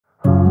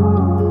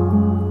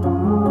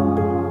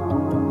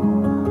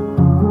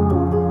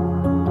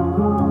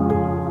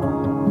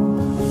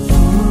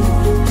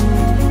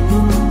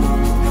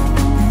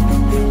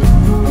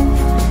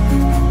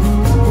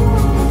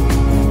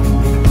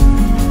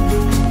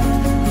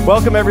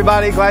Welcome,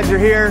 everybody. Glad you're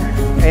here,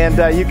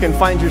 and you can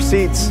find your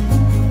seats.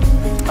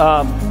 It's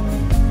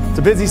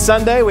a busy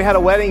Sunday. We had a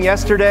wedding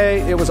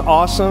yesterday. It was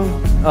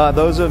awesome.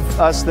 Those of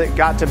us that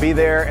got to be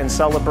there and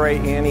celebrate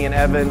Annie and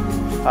Evan,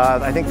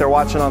 I think they're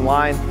watching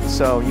online,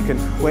 so you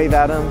can wave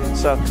at them.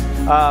 So,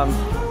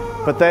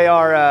 but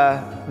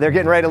they're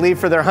getting ready to leave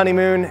for their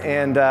honeymoon,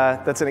 and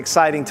that's an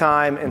exciting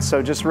time. And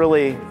so, just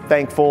really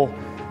thankful.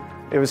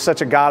 It was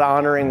such a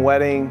God-honoring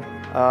wedding.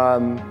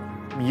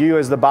 You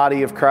as the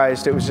body of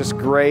Christ, it was just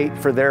great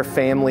for their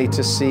family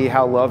to see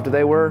how loved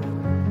they were.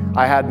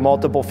 I had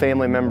multiple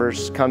family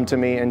members come to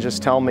me and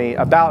just tell me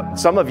about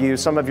some of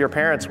your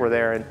parents were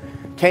there and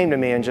came to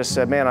me and just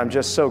said, man, I'm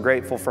just so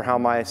grateful for how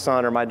my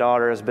son or my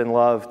daughter has been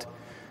loved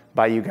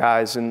by you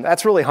guys. And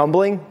that's really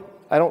humbling.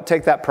 I don't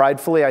take that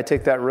pridefully. I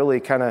take that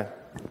really kind of,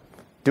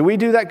 do we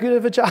do that good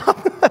of a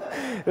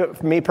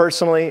job? Me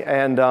personally.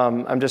 And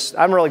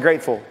I'm really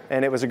grateful.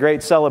 And it was a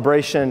great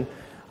celebration.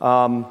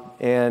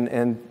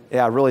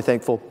 Yeah, really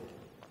thankful.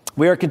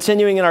 We are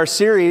continuing in our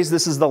series.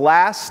 This is the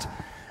last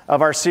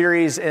of our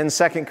series in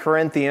 2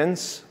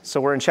 Corinthians.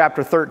 So we're in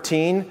chapter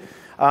 13.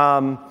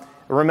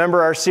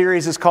 Remember, our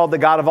series is called The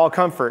God of All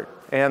Comfort.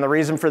 And the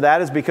reason for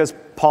that is because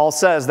Paul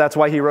says that's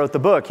why he wrote the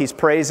book. He's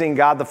praising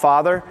God the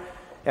Father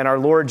and our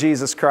Lord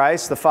Jesus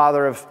Christ, the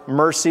Father of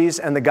mercies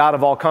and the God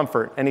of all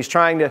comfort. And he's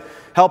trying to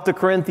help the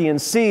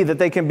Corinthians see that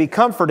they can be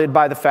comforted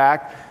by the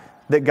fact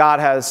that God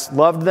has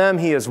loved them.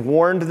 He has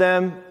warned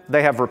them.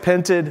 They have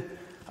repented.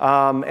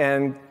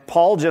 And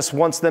Paul just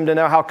wants them to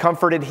know how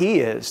comforted he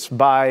is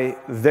by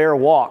their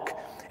walk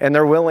and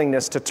their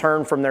willingness to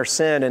turn from their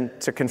sin and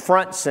to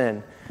confront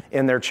sin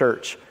in their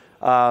church,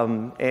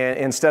 and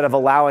instead of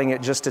allowing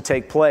it just to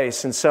take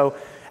place. And so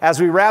as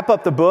we wrap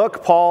up the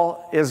book,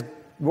 what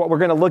we're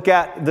going to look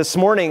at this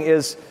morning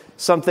is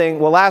something,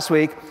 well, last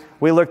week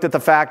we looked at the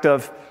fact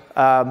of,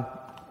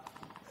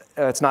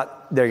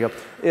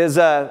 is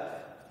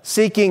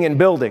seeking and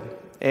building.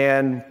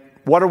 And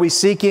what are we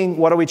seeking?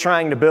 What are we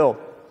trying to build?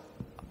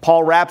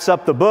 Paul wraps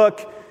up the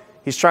book.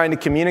 He's trying to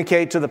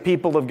communicate to the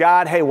people of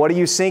God, hey, what are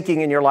you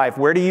seeking in your life?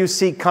 Where do you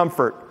seek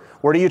comfort?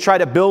 Where do you try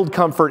to build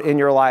comfort in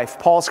your life?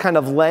 Paul's kind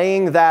of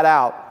laying that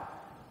out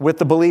with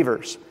the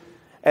believers.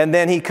 And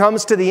then he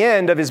comes to the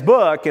end of his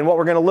book, and what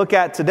we're going to look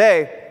at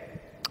today,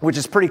 which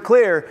is pretty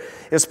clear,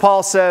 is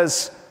Paul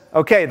says,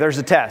 okay, there's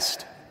a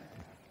test.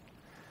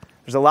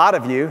 There's a lot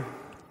of you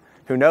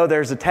who know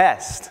there's a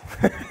test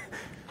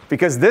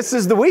because this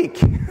is the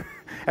week.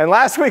 And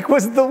last week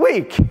was the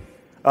week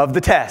of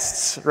the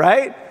tests,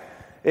 right?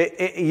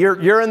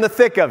 You're in the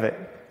thick of it.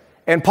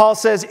 And Paul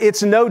says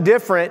it's no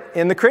different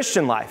in the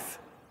Christian life.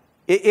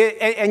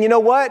 And you know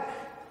what?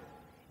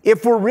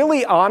 If we're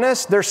really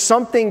honest, there's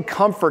something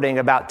comforting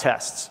about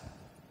tests.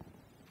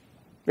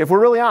 If we're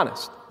really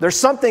honest, there's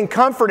something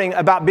comforting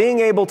about being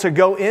able to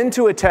go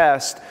into a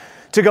test,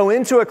 to go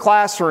into a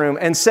classroom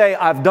and say,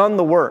 I've done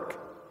the work.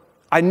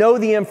 I know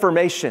the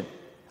information.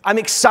 I'm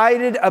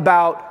excited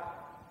about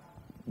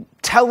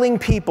telling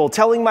people,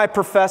 telling my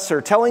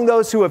professor, telling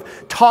those who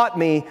have taught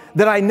me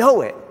that I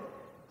know it.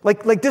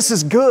 Like this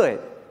is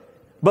good.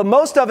 But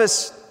most of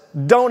us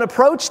don't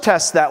approach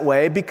tests that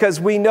way because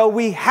we know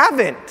we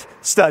haven't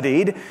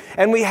studied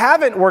and we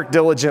haven't worked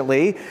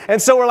diligently. And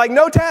so we're like,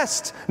 no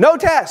tests, no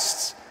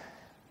tests.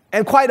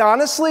 And quite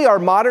honestly, our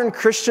modern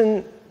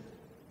Christian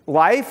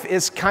life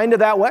is kind of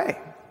that way.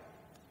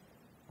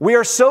 We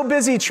are so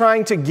busy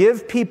trying to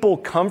give people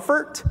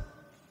comfort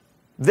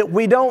that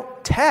we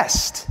don't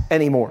test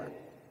anymore.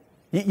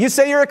 You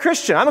say you're a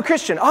Christian. I'm a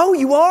Christian. Oh,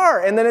 you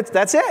are. And then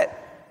that's it.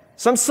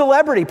 Some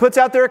celebrity puts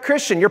out they're a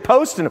Christian. You're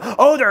posting them.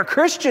 Oh, they're a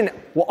Christian.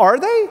 Well, are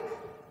they?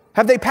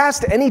 Have they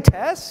passed any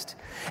test?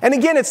 And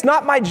again, it's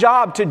not my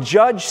job to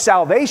judge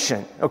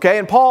salvation, okay?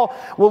 And Paul,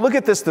 we'll look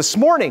at this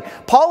morning.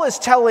 Paul is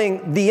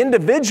telling the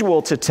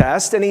individual to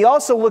test, and he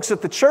also looks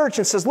at the church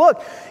and says,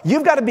 look,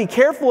 you've got to be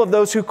careful of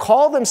those who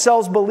call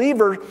themselves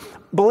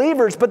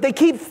believers, but they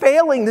keep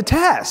failing the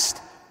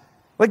test.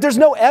 Like there's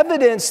no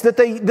evidence that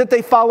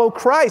they follow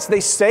Christ. They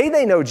say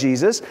they know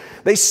Jesus.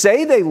 They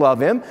say they love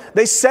Him.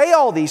 They say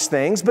all these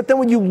things. But then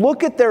when you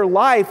look at their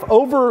life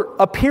over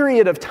a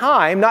period of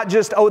time, not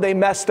just, oh, they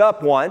messed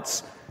up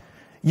once,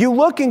 you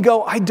look and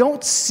go, I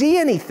don't see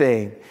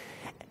anything.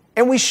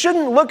 And we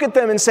shouldn't look at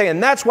them and say,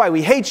 and that's why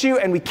we hate you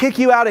and we kick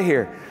you out of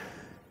here.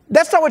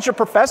 That's not what your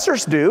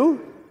professors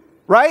do.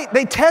 Right?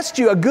 They test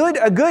you. A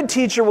good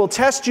teacher will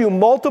test you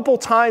multiple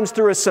times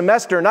through a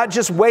semester, not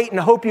just wait and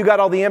hope you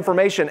got all the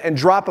information and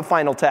drop a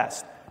final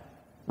test.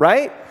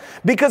 Right?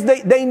 Because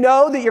they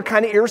know that you're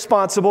kind of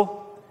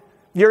irresponsible.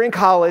 You're in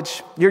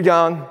college. You're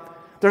young.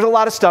 There's a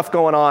lot of stuff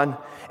going on.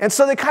 And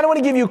so they kind of want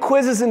to give you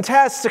quizzes and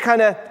tests to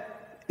kind of,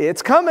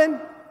 it's coming.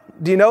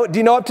 Do you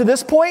know up to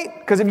this point?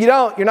 Because if you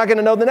don't, you're not going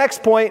to know the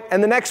next point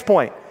and the next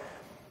point.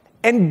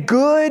 And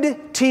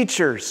good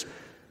teachers,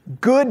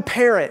 good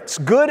parents,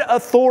 good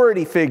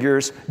authority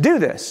figures do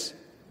this.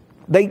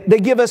 They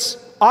give us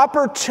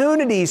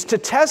opportunities to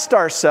test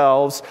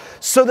ourselves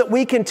so that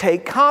we can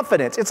take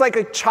confidence. It's like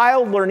a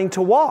child learning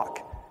to walk,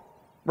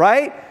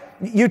 right?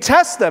 you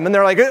test them and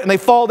they're like, and they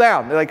fall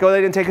down. They're like, oh, they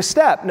didn't take a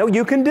step. No,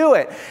 you can do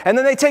it. And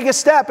then they take a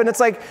step and it's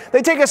like,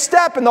 they take a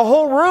step and the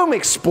whole room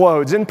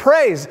explodes in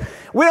praise.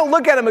 We don't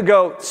look at them and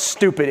go,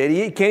 stupid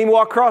idiot, you can't even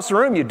walk across the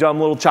room, you dumb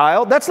little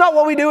child. That's not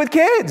what we do with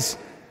kids,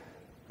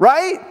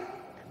 right?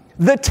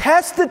 The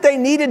test that they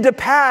needed to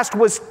pass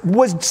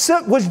was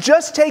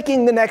just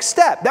taking the next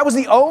step. That was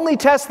the only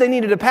test they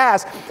needed to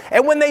pass.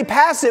 And when they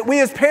pass it, we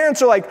as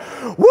parents are like,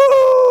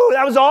 woo,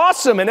 that was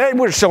awesome. And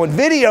we're showing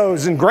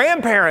videos and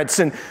grandparents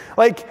and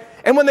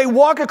when they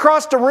walk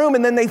across the room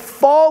and then they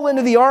fall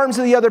into the arms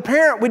of the other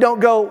parent, we don't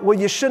go, well,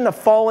 you shouldn't have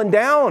fallen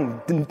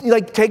down.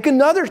 Like, take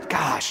another,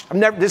 gosh,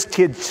 this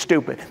kid's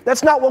stupid.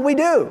 That's not what we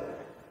do,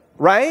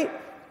 right?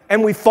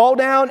 And we fall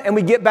down and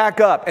we get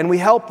back up and we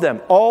help them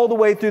all the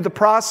way through the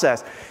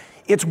process.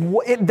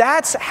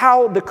 That's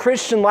how the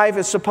Christian life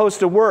is supposed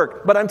to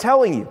work. But I'm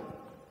telling you,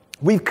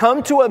 we've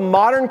come to a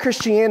modern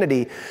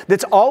Christianity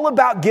that's all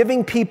about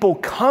giving people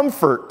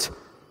comfort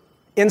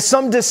in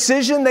some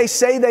decision they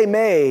say they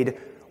made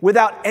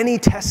without any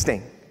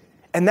testing.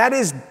 And that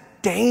is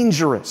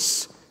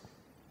dangerous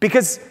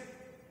because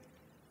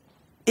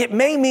it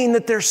may mean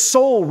that their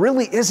soul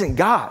really isn't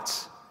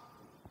God's.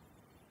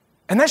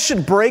 And that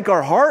should break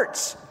our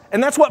hearts.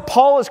 And that's what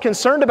Paul is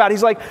concerned about.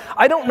 He's like,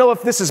 I don't know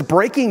if this is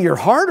breaking your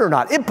heart or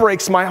not. It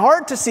breaks my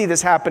heart to see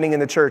this happening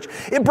in the church.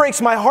 It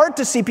breaks my heart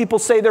to see people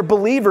say they're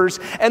believers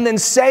and then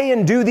say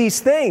and do these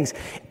things.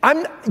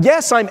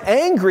 Yes, I'm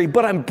angry,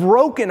 but I'm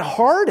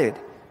brokenhearted.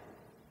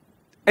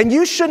 And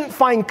you shouldn't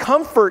find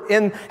comfort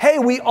in, hey,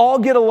 we all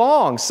get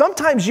along.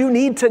 Sometimes you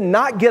need to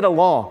not get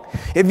along.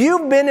 If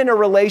you've been in a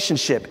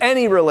relationship,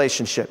 any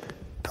relationship,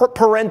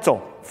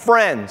 parental,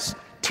 friends,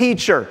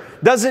 teacher,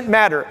 doesn't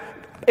matter,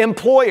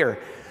 employer,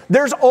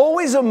 there's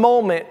always a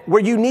moment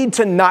where you need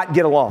to not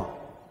get along.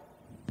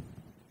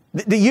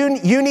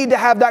 You need to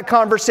have that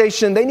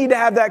conversation. They need to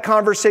have that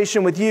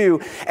conversation with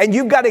you. And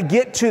you've got to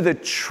get to the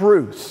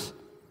truth.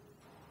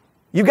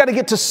 You've got to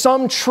get to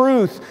some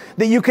truth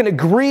that you can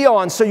agree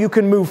on so you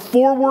can move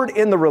forward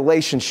in the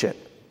relationship.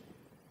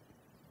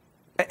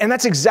 And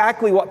that's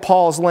exactly what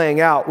Paul's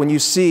laying out when you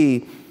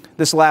see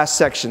this last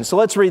section. So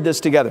let's read this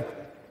together.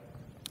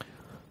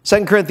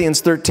 2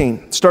 Corinthians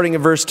 13, starting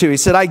in verse 2, he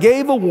said, I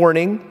gave a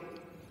warning,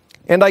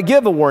 and I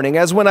give a warning,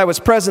 as when I was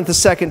present the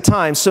second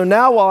time. So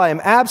now while I am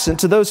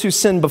absent, to those who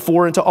sinned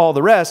before and to all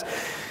the rest,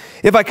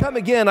 if I come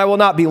again, I will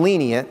not be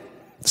lenient,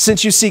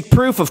 since you seek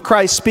proof of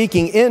Christ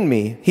speaking in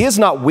me. He is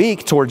not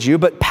weak towards you,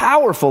 but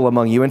powerful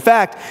among you. In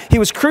fact, he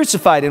was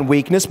crucified in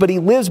weakness, but he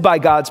lives by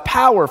God's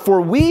power. For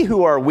we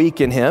who are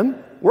weak in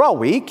him, we're all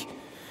weak,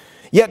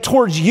 yet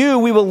towards you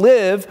we will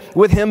live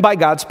with him by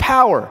God's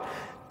power.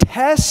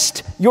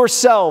 Test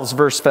yourselves,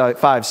 verse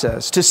 5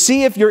 says, to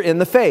see if you're in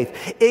the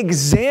faith.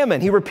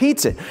 Examine, he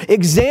repeats it,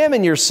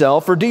 examine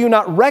yourself, or do you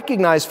not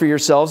recognize for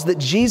yourselves that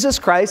Jesus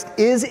Christ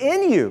is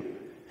in you?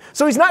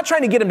 So he's not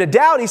trying to get him to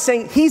doubt, he's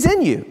saying he's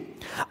in you,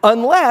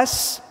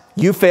 unless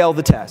you fail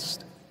the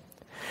test.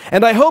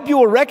 And I hope you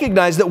will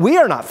recognize that we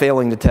are not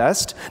failing the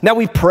test. Now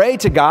we pray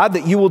to God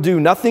that you will do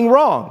nothing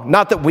wrong,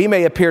 not that we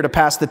may appear to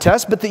pass the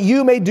test, but that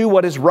you may do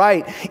what is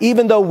right,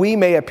 even though we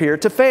may appear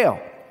to fail.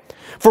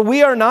 For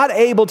we are not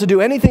able to do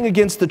anything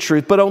against the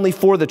truth, but only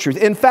for the truth.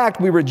 In fact,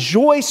 we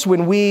rejoice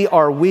when we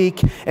are weak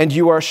and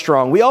you are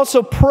strong. We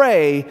also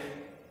pray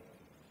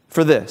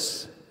for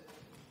this,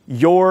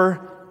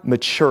 your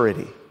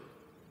maturity.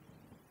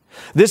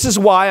 This is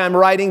why I'm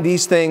writing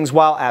these things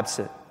while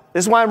absent.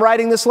 This is why I'm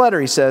writing this letter,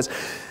 he says,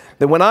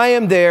 that when I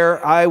am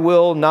there, I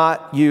will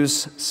not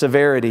use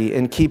severity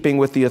in keeping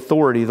with the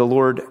authority the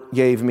Lord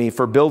gave me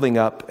for building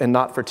up and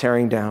not for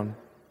tearing down.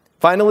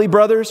 Finally,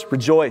 brothers,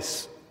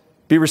 rejoice.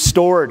 Be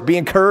restored, be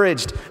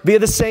encouraged, be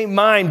of the same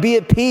mind, be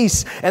at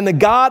peace, and the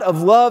God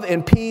of love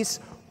and peace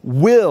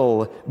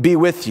will be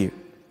with you.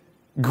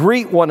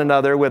 Greet one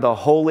another with a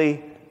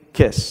holy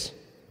kiss.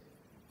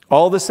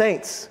 All the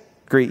saints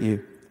greet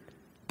you.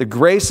 The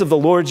grace of the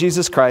Lord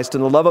Jesus Christ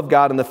and the love of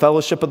God and the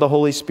fellowship of the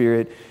Holy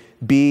Spirit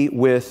be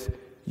with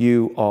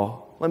you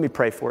all. Let me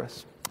pray for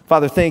us.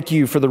 Father, thank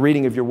you for the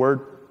reading of your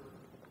word.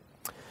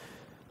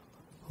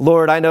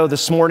 Lord, I know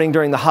this morning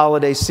during the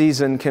holiday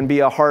season can be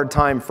a hard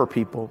time for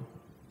people.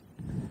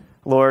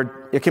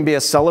 Lord, it can be a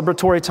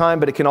celebratory time,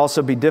 but it can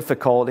also be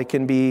difficult. It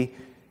can be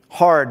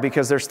hard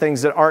because there's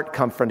things that aren't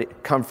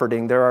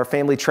comforting. There are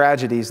family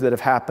tragedies that have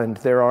happened.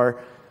 There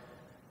are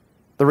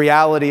the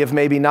reality of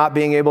maybe not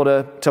being able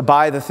to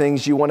buy the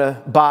things you want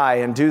to buy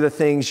and do the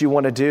things you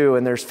want to do.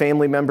 And there's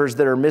family members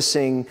that are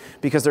missing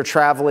because they're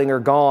traveling or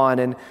gone.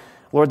 And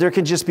Lord, there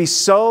can just be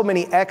so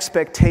many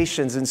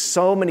expectations and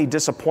so many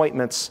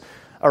disappointments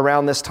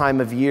around this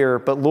time of year.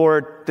 But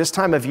Lord, this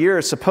time of year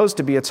is supposed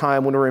to be a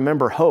time when we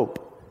remember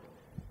hope.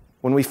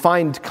 When we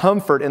find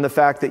comfort in the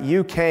fact that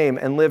you came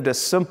and lived a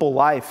simple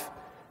life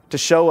to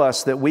show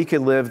us that we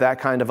could live that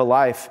kind of a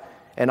life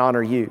and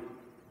honor you.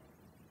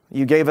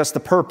 You gave us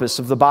the purpose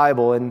of the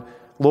Bible, and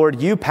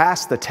Lord, you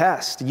passed the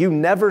test. You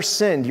never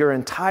sinned your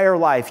entire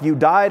life. You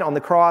died on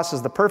the cross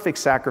as the perfect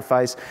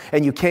sacrifice,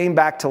 and you came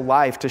back to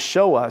life to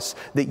show us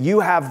that you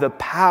have the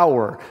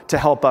power to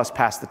help us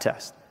pass the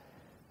test.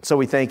 So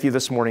we thank you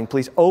this morning.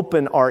 Please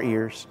open our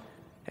ears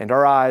and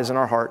our eyes and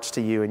our hearts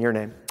to you in your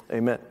name.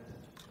 Amen.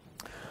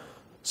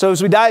 So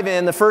as we dive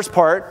in, the first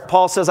part,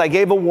 Paul says, I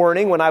gave a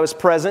warning when I was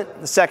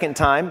present the second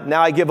time.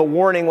 Now I give a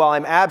warning while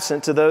I'm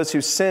absent to those who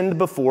sinned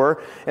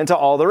before and to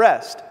all the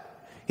rest.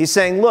 He's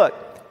saying, look,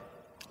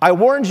 I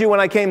warned you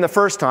when I came the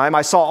first time.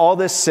 I saw all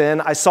this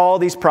sin. I saw all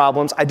these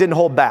problems. I didn't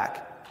hold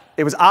back.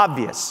 It was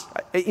obvious.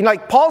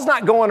 Like Paul's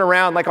not going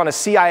around like on a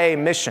CIA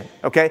mission,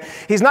 okay?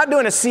 He's not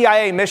doing a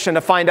CIA mission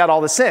to find out all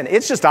the sin.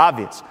 It's just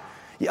obvious.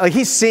 Like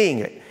he's seeing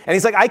it. And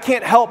he's like, I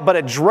can't help but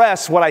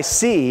address what I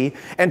see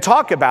and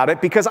talk about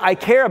it because I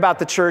care about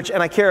the church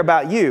and I care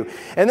about you.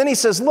 And then he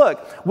says,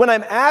 look, when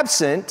I'm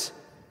absent,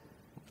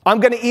 I'm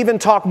going to even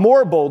talk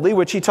more boldly,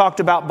 which he talked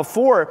about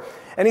before.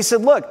 And he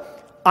said, look,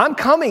 I'm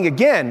coming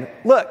again.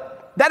 Look,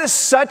 that is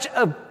such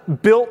a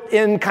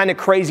built-in kind of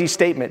crazy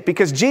statement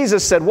because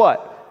Jesus said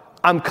what?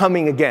 I'm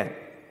coming again.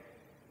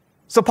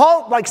 So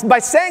Paul, like by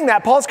saying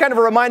that, Paul's kind of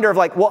a reminder of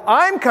like, well,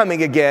 I'm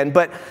coming again,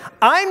 but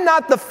I'm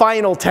not the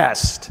final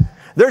test.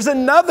 There's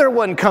another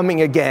one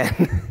coming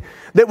again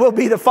that will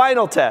be the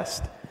final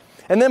test.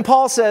 And then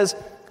Paul says,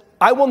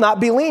 I will not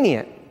be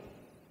lenient.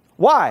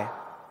 Why?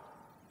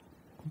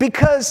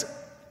 Because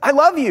I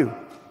love you.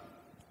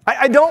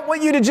 I don't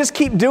want you to just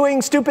keep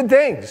doing stupid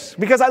things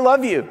because I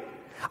love you.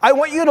 I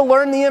want you to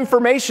learn the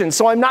information,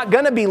 so I'm not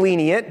going to be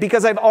lenient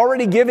because I've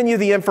already given you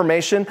the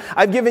information.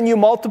 I've given you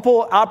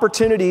multiple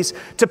opportunities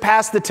to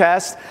pass the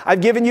test.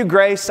 I've given you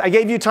grace. I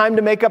gave you time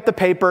to make up the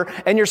paper,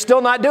 and you're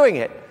still not doing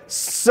it.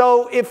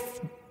 So if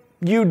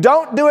you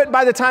don't do it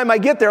by the time I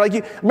get there,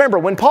 remember,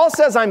 when Paul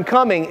says I'm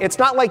coming, it's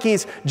not like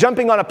he's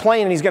jumping on a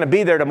plane and he's going to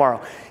be there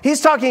tomorrow. He's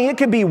talking, it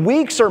could be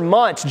weeks or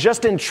months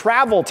just in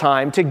travel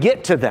time to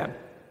get to them.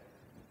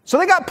 So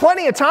they got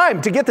plenty of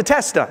time to get the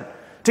test done,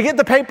 to get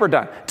the paper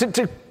done,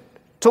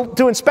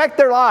 to inspect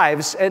their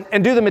lives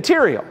and do the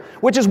material,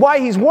 which is why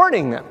he's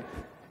warning them.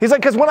 He's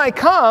like, because when I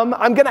come,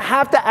 I'm going to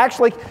have to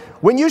actually,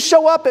 when you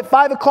show up at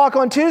 5 o'clock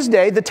on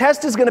Tuesday, the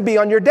test is going to be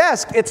on your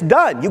desk. It's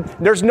done.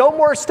 There's no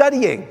more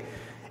studying.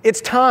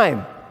 It's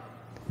time.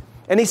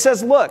 And he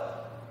says, look,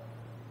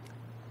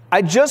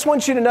 I just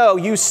want you to know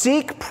you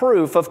seek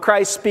proof of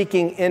Christ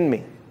speaking in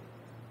me.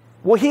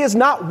 Well, he is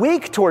not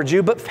weak towards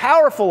you, but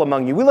powerful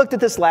among you. We looked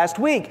at this last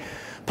week.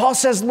 Paul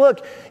says,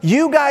 look,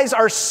 you guys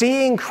are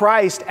seeing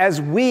Christ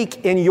as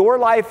weak in your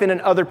life and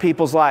in other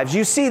people's lives.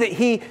 You see that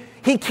he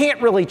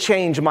can't really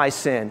change my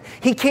sin.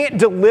 He can't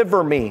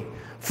deliver me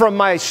from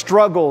my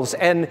struggles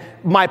and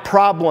my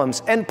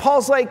problems. And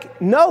Paul's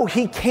like, no,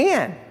 he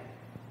can.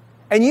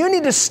 And you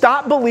need to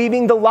stop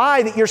believing the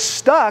lie that you're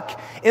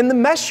stuck in the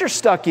mess you're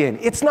stuck in.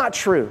 It's not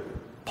true,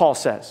 Paul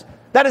says.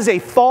 That is a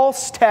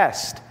false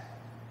test.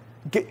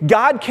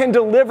 God can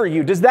deliver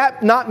you. Does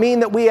that not mean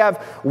that we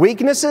have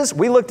weaknesses?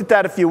 We looked at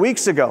that a few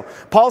weeks ago.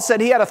 Paul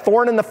said he had a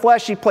thorn in the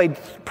flesh he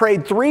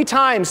prayed 3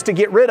 times to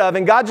get rid of,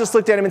 and God just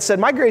looked at him and said,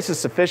 my grace is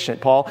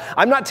sufficient, Paul.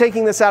 I'm not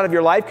taking this out of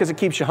your life because it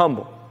keeps you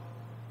humble.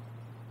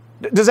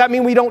 Does that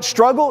mean we don't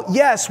struggle?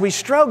 Yes, we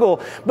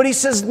struggle. But he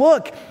says,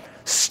 look,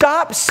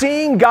 stop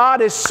seeing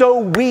God as so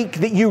weak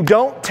that you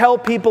don't tell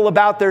people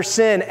about their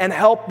sin and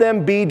help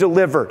them be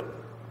delivered.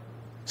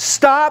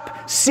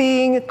 Stop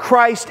seeing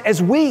Christ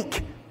as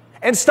weak.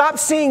 And stop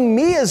seeing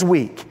me as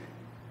weak.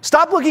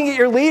 Stop looking at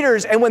your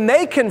leaders, and when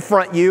they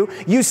confront you,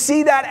 you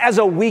see that as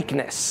a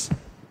weakness.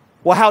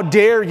 Well, how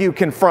dare you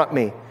confront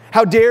me?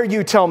 How dare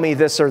you tell me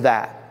this or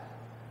that?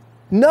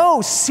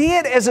 No, see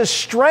it as a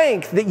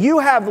strength that you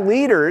have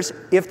leaders,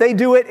 if they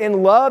do it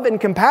in love and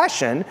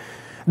compassion,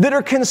 that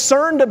are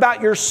concerned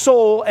about your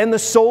soul and the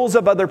souls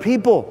of other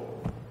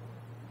people.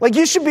 Like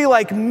you should be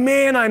like,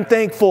 man, I'm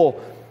thankful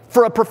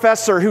for a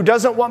professor who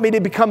doesn't want me to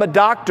become a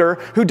doctor,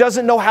 who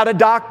doesn't know how to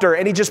doctor,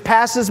 and he just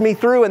passes me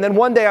through, and then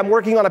one day I'm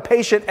working on a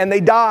patient and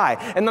they die,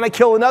 and then I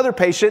kill another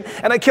patient,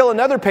 and I kill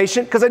another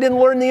patient because I didn't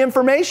learn the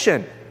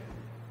information.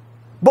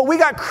 But we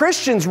got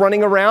Christians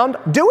running around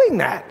doing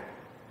that.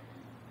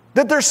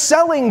 That they're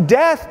selling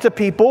death to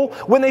people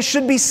when they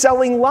should be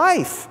selling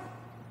life.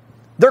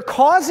 They're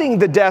causing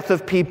the death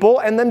of people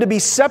and them to be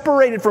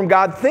separated from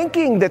God,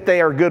 thinking that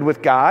they are good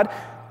with God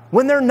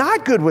when they're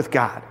not good with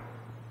God.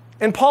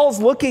 And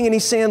Paul's looking and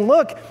he's saying,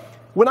 look,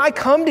 when I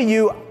come to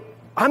you,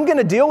 I'm going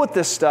to deal with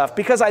this stuff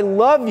because I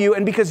love you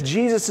and because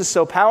Jesus is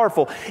so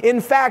powerful.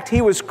 In fact, he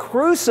was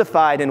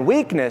crucified in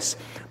weakness,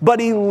 but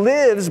he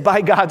lives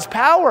by God's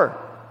power.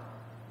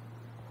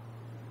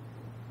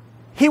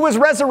 He was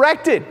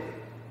resurrected.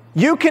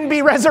 You can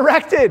be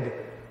resurrected.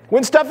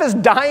 When stuff is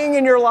dying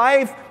in your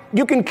life,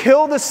 you can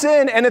kill the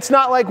sin, and it's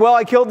not like, well,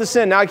 I killed the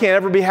sin, now I can't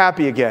ever be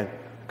happy again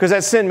because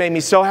that sin made me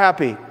so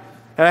happy.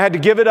 And I had to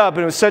give it up,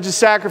 and it was such a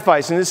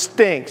sacrifice, and this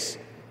stinks.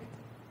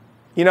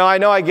 You know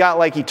I got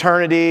like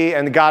eternity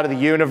and the God of the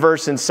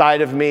universe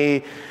inside of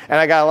me, and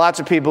I got lots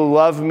of people who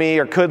love me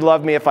or could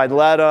love me if I'd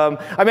let them.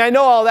 I mean, I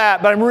know all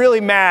that, but I'm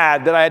really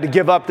mad that I had to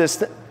give up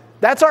this.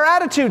 That's our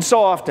attitude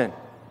so often.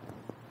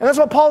 And that's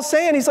what Paul's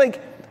saying. He's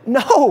like,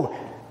 no,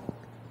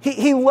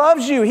 He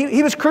loves you.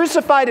 He was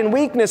crucified in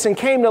weakness and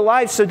came to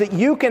life so that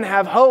you can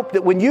have hope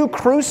that when you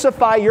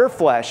crucify your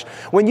flesh,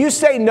 when you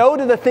say no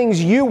to the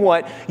things you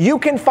want, you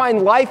can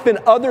find life in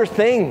other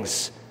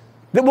things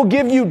that will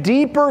give you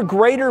deeper,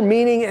 greater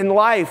meaning in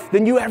life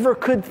than you ever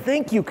could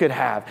think you could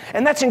have.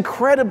 And that's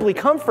incredibly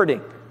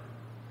comforting.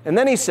 And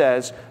then he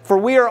says, for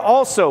we are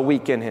also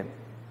weak in him,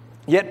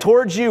 yet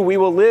towards you we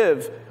will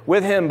live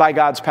with him by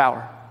God's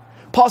power.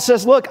 Paul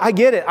says, look, I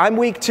get it. I'm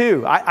weak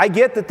too. I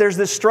get that there's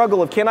this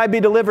struggle of can I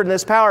be delivered in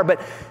this power?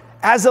 But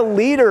as a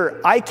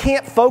leader, I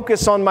can't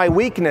focus on my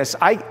weakness.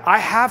 I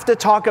have to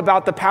talk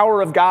about the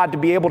power of God to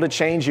be able to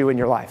change you in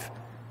your life.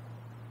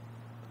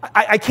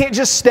 I can't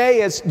just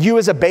stay as you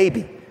as a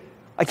baby.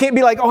 I can't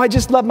be like, oh, I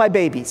just love my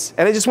babies,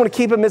 and I just want to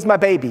keep them as my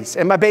babies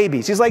and my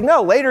babies. He's like,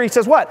 no, later he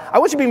says what? I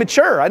want you to be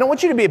mature. I don't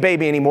want you to be a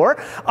baby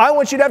anymore. I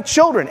want you to have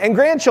children and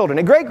grandchildren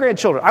and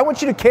great-grandchildren. I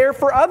want you to care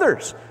for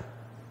others.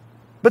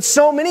 But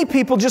so many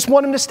people just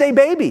want them to stay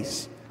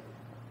babies.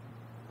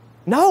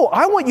 No,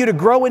 I want you to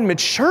grow in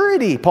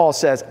maturity, Paul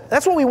says.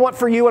 That's what we want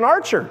for you in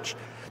our church,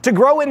 to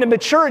grow into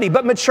maturity.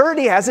 But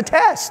maturity has a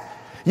test.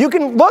 You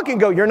can look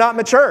and go, you're not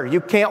mature. You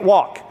can't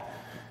walk.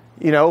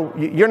 You know,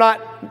 you're not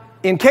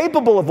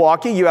incapable of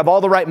walking. You have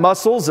all the right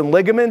muscles and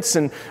ligaments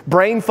and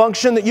brain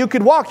function that you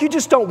could walk. You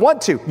just don't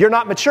want to. You're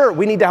not mature.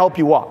 We need to help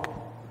you walk.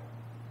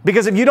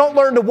 Because if you don't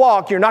learn to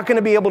walk, you're not going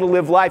to be able to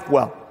live life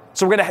well.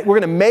 So we're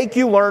going to make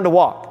you learn to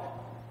walk.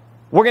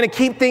 We're going to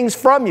keep things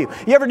from you.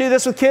 You ever do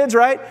this with kids,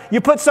 right? You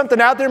put something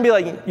out there and be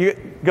like, you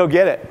go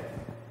get it.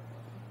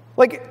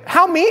 Like,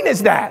 how mean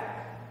is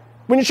that?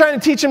 When you're trying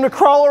to teach them to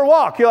crawl or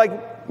walk, you're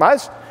like, nah,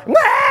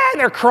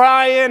 they're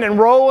crying and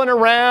rolling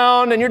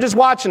around, and you're just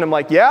watching them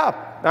like,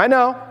 yeah, I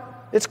know.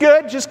 It's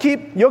good. Just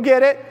keep, you'll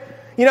get it.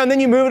 You know, and then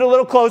you move it a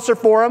little closer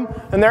for them,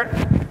 and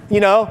they're,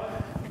 you know,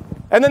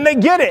 and then they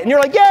get it, and you're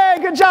like, yeah,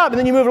 good job. And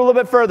then you move it a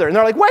little bit further, and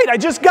they're like, wait, I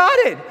just got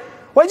it.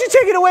 Why'd you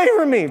take it away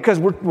from me? Because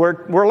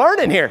we're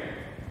learning here.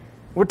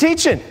 We're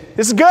teaching.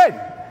 This is good.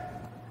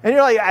 And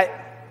you're like,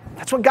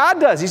 that's what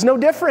God does. He's no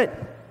different.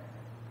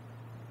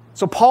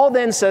 So Paul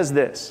then says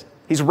this.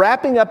 He's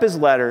wrapping up his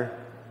letter.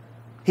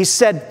 He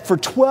said for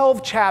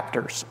 12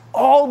 chapters,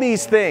 all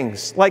these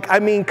things,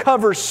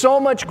 cover so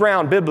much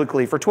ground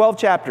biblically for 12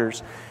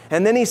 chapters.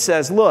 And then he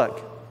says,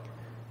 look,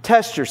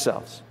 test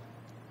yourselves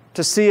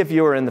to see if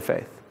you are in the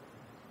faith.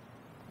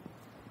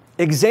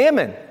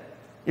 Examine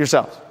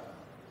yourselves.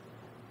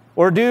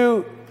 Or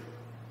do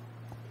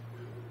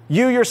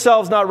you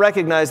yourselves not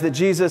recognize that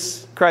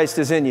Jesus Christ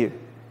is in you,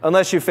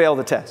 unless you fail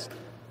the test?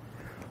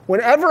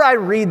 Whenever I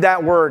read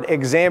that word,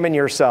 examine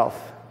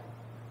yourself,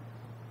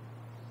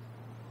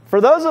 for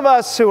those of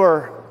us who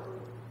are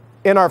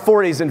in our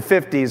 40s and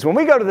 50s, when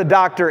we go to the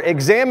doctor,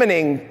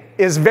 examining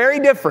is very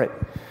different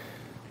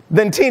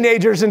than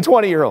teenagers and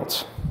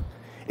 20-year-olds.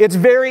 It's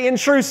very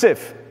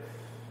intrusive.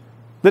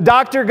 The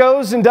doctor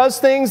goes and does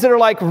things that are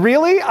like,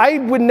 really? I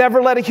would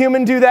never let a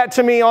human do that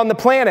to me on the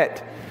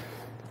planet.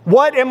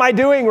 What am I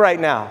doing right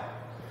now?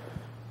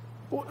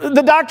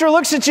 The doctor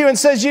looks at you and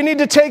says, you need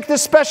to take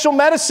this special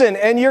medicine,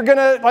 and you're going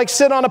to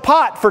sit on a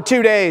pot for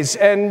 2 days,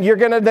 and you're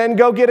going to then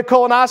go get a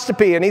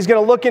colonoscopy, and he's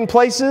going to look in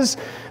places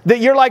that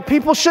you're like,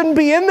 people shouldn't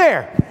be in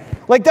there.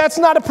 That's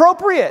not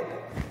appropriate,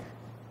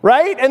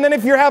 right? And then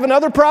if you're having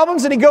other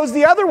problems, and he goes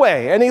the other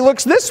way, and he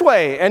looks this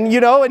way, and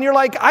you're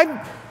like,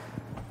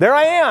 there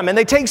I am. And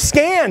they take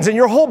scans, and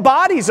your whole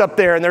body's up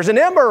there, and there's an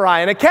MRI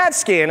and a CAT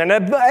scan and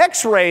an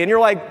X-ray, and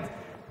you're like,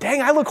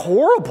 dang, I look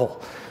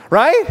horrible,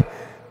 right?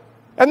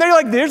 And they're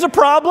like, there's a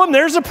problem.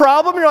 There's a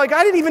problem. And you're like,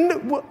 I didn't even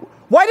know.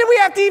 Why did we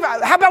have to even,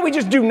 how about we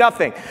just do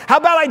nothing? How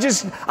about I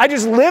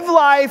just live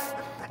life,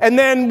 and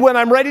then when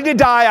I'm ready to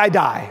die, I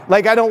die.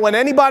 I don't want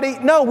anybody.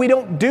 No, we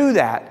don't do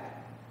that.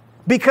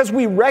 Because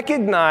we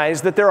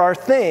recognize that there are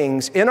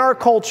things in our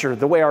culture,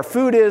 the way our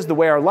food is, the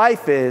way our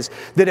life is,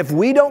 that if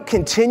we don't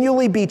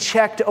continually be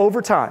checked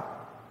over time,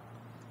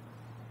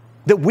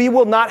 that we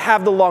will not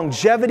have the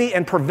longevity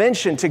and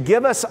prevention to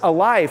give us a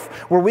life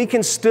where we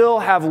can still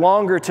have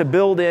longer to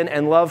build in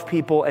and love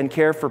people and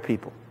care for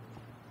people.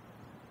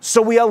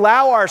 So we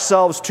allow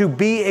ourselves to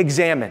be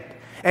examined.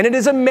 And it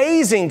is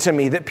amazing to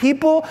me that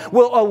people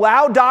will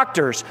allow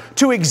doctors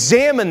to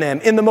examine them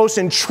in the most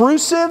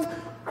intrusive,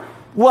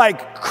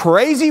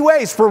 crazy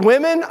ways. For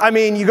women,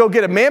 you go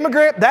get a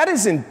mammogram. That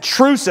is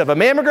intrusive. A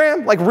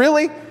mammogram?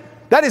 Really?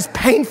 That is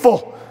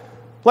painful.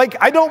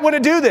 I don't want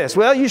to do this.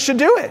 Well, you should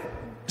do it.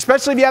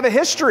 Especially if you have a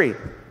history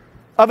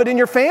of it in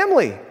your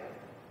family.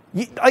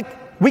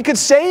 We could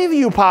save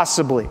you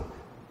possibly.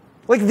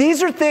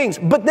 These are things.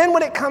 But then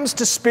when it comes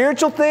to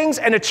spiritual things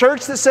and a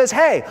church that says,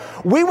 hey,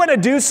 we want to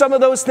do some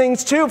of those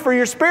things too for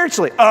you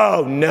spiritually.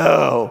 Oh,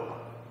 no.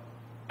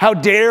 How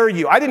dare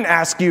you? I didn't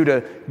ask you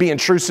to be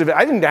intrusive.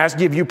 I didn't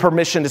give you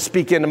permission to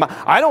speak into my...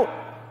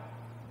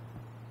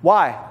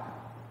 Why?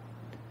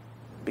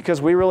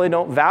 Because we really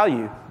don't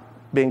value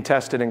being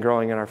tested and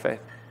growing in our faith.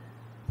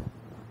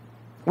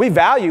 We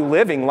value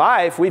living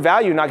life. We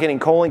value not getting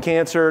colon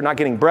cancer, not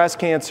getting breast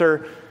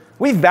cancer.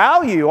 We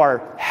value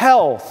our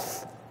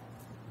health.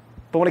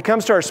 But when it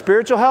comes to our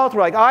spiritual health,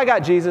 we're like, oh, I got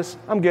Jesus.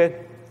 I'm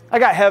good. I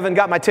got heaven,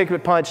 got my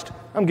ticket punched.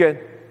 I'm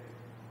good.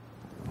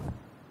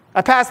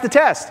 I passed the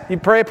test. You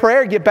pray a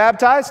prayer, get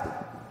baptized,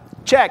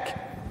 check.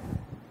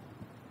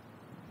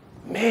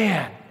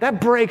 Man, that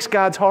breaks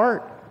God's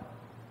heart.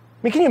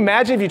 I mean, can you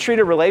imagine if you treat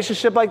a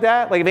relationship like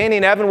that? Like if Andy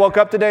and Evan woke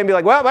up today and be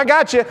like, well, I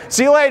got you.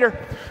 See you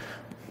later.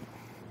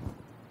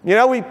 You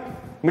know, we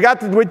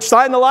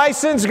signed the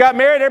license, got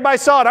married, everybody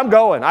saw it. I'm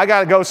going. I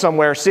got to go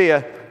somewhere. See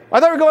ya. I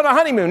thought we were going on a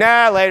honeymoon.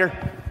 Nah, later.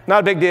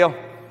 Not a big deal.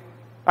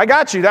 I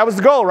got you. That was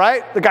the goal,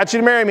 right? I got you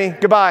to marry me.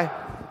 Goodbye.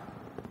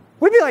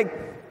 We'd be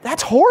like,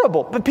 that's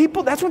horrible. But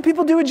that's what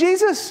people do with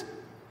Jesus.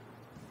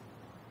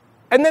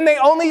 And then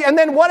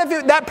what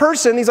if that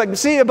person, he's like,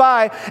 see you,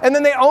 bye. And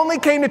then they only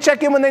came to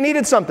check in when they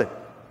needed something.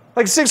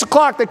 Like 6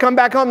 o'clock, they come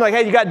back home, like,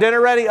 hey, you got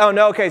dinner ready? Oh,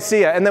 no, okay,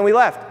 see ya. And then we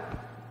left.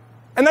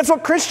 And that's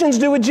what Christians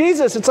do with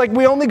Jesus. It's like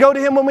we only go to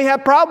him when we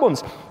have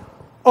problems.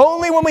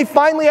 Only when we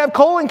finally have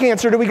colon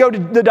cancer do we go to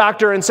the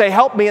doctor and say,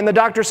 help me. And the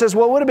doctor says,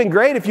 well, it would have been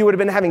great if you would have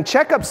been having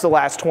checkups the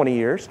last 20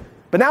 years.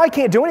 But now I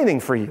can't do anything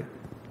for you.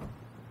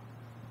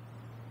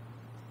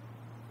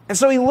 And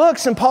so he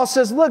looks and Paul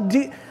says, look,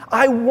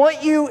 I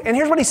want you, and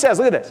here's what he says,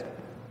 look at this.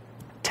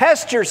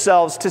 Test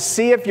yourselves to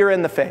see if you're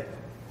in the faith.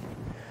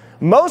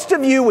 Most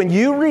of you, when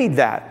you read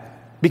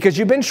that, because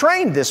you've been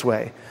trained this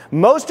way,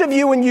 most of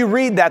you, when you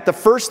read that, the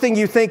first thing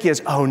you think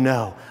is, oh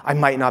no, I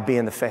might not be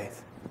in the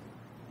faith.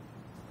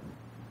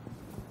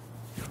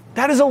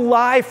 That is a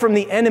lie from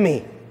the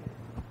enemy.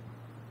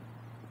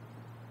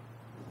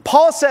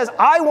 Paul says,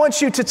 I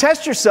want you to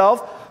test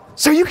yourself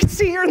so you can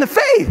see you're in the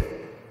faith.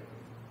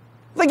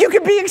 Like you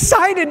can be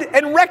excited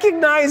and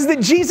recognize that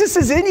Jesus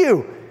is in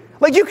you.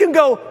 Like you can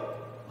go,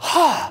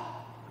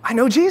 I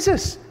know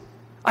Jesus.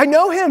 I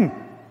know him.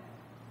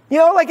 You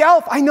know, like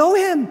Alf, I know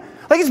him.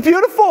 Like it's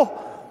beautiful.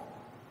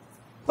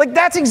 Like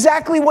that's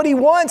exactly what he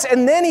wants.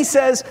 And then he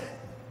says,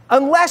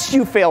 unless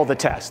you fail the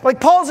test.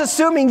 Like Paul's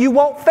assuming you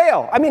won't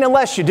fail. I mean,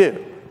 unless you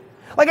do.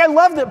 Like I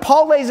love that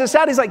Paul lays this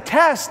out. He's like,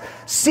 test,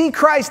 see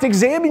Christ,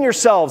 examine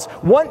yourselves,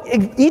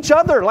 each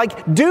other.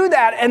 Like do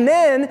that. And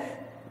then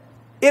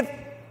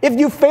if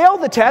you fail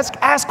the test,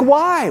 ask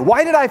why.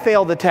 Why did I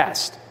fail the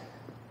test?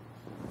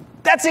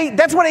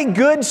 That's what a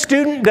good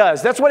student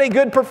does. That's what a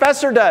good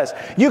professor does.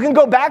 You can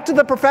go back to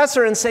the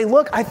professor and say,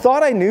 look, I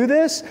thought I knew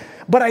this,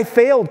 but I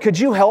failed. Could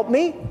you help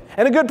me?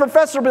 And a good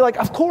professor will be like,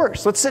 of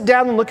course. Let's sit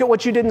down and look at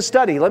what you didn't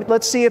study.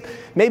 Let's see if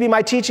maybe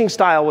my teaching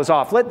style was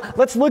off.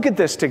 Let's look at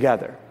this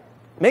together.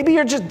 Maybe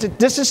you're not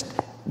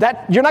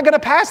going to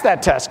pass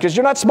that test because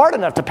you're not smart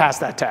enough to pass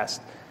that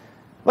test.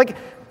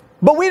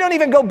 But we don't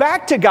even go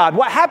back to God.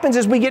 What happens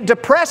is we get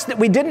depressed that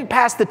we didn't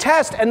pass the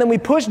test, and then we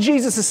push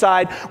Jesus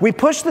aside, we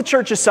push the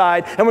church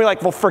aside, and we're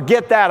like, well,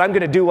 forget that. I'm going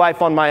to do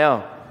life on my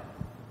own.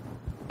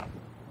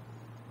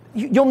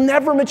 You'll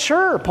never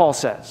mature, Paul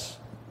says.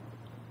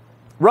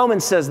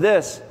 Romans says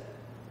this.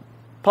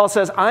 Paul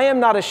says, I am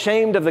not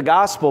ashamed of the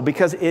gospel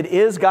because it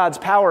is God's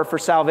power for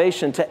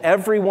salvation to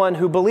everyone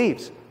who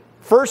believes.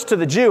 First to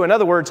the Jew. In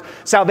other words,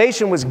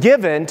 salvation was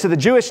given to the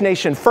Jewish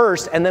nation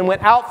first and then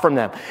went out from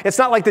them. It's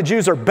not like the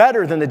Jews are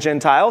better than the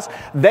Gentiles.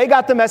 They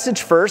got the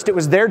message first. It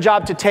was their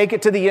job to take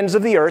it to the ends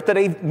of the earth that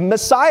a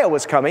Messiah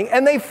was coming,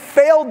 and they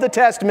failed the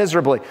test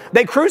miserably.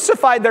 They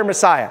crucified their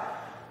Messiah.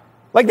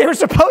 Like they were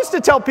supposed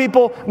to tell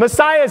people,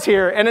 Messiah's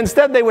here, and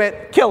instead they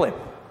went, kill him.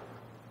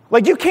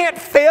 Like you can't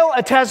fail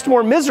a test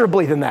more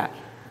miserably than that.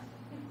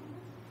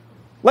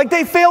 Like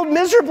they failed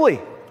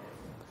miserably.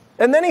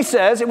 And then he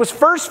says, it was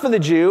first for the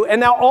Jew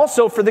and now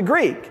also for the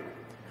Greek.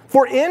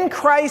 For in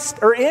Christ,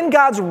 or in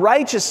God's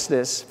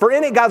righteousness, for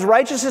in it God's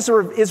righteousness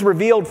is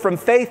revealed from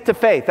faith to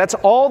faith. That's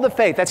all the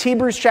faith. That's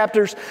Hebrews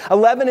chapters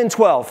 11 and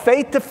 12.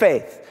 Faith to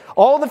faith.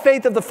 All the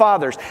faith of the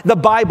fathers. The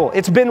Bible.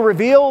 It's been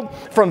revealed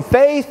from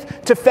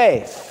faith to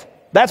faith.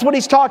 That's what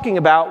he's talking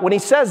about when he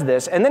says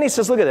this. And then he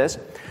says, look at this.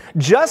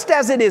 Just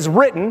as it is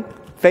written,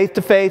 faith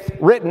to faith,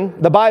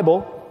 written, the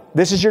Bible,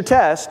 this is your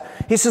test.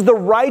 He says, the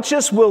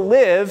righteous will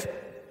live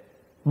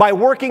by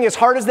working as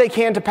hard as they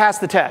can to pass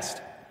the test.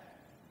 Is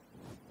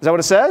that what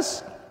it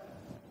says?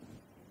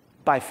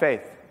 By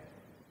faith.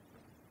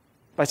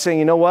 By saying,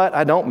 you know what?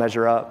 I don't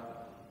measure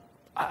up.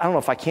 I don't know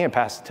if I can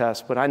pass the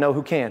test, but I know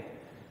who can.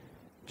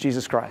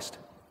 Jesus Christ.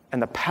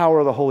 And the power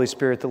of the Holy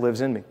Spirit that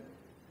lives in me.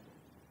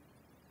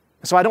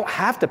 So I don't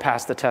have to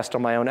pass the test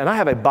on my own. And I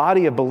have a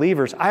body of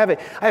believers. I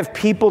have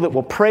people that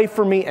will pray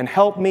for me and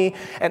help me.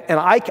 And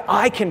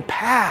I can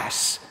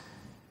pass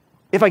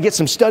if I get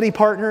some study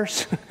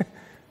partners.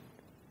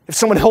 If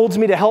someone holds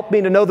me to help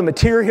me to know the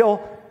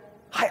material,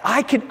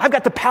 I've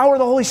got the power of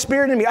the Holy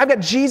Spirit in me. I've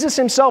got Jesus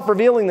himself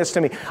revealing this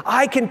to me.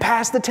 I can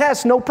pass the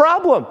test, no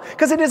problem,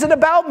 because it isn't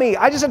about me.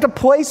 I just have to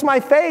place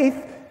my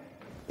faith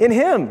in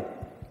him.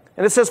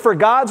 And it says, for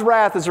God's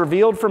wrath is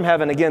revealed from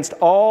heaven against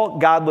all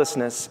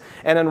godlessness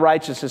and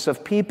unrighteousness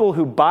of people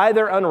who by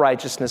their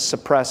unrighteousness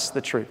suppress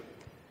the truth.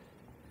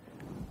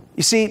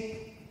 You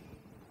see,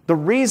 the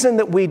reason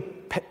that we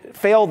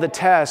fail the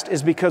test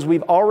is because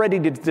we've already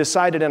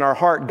decided in our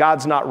heart,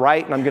 God's not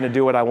right and I'm going to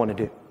do what I want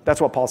to do.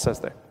 That's what Paul says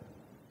there.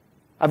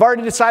 I've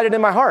already decided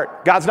in my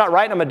heart, God's not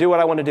right and I'm going to do what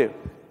I want to do.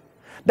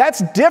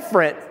 That's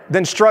different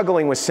than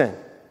struggling with sin.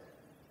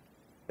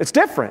 It's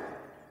different.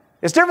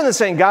 It's different than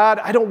saying, God,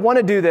 I don't want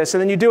to do this.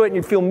 And then you do it and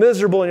you feel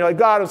miserable and you're like,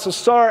 God, I'm so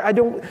sorry.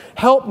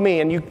 Help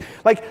me. And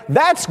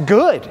that's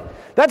good.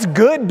 That's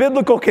good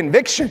biblical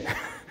conviction.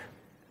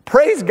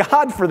 Praise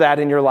God for that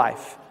in your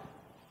life.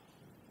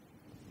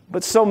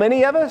 But so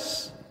many of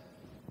us,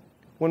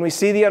 when we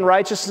see the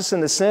unrighteousness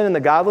and the sin and the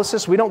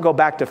godlessness, we don't go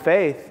back to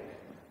faith.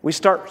 We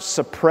start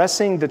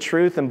suppressing the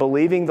truth and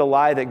believing the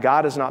lie that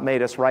God has not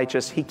made us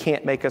righteous. He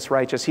can't make us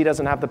righteous. He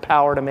doesn't have the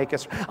power to make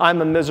us.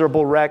 I'm a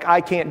miserable wreck. I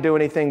can't do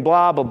anything,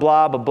 blah, blah,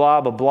 blah, blah,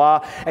 blah, blah,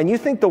 blah. And you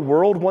think the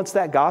world wants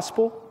that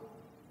gospel?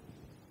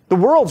 The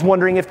world's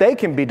wondering if they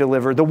can be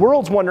delivered. The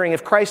world's wondering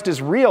if Christ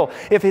is real,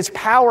 if His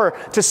power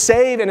to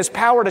save and His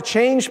power to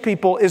change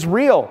people is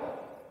real.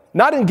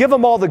 Not in give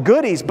them all the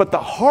goodies, but the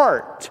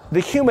heart,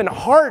 the human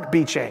heart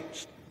be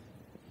changed.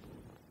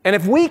 And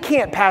if we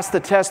can't pass the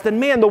test, then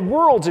man, the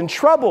world's in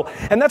trouble.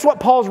 And that's what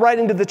Paul's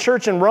writing to the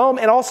church in Rome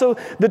and also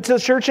to the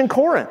church in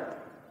Corinth.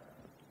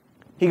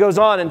 He goes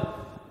on in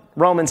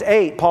Romans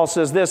 8, Paul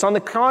says this, on the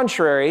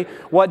contrary,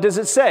 what does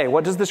it say?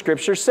 What does the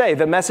Scripture say?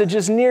 The message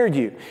is near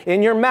you,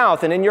 in your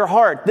mouth and in your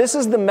heart. This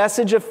is the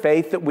message of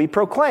faith that we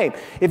proclaim.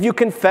 If you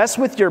confess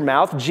with your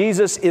mouth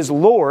Jesus is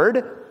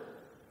Lord,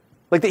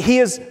 like that He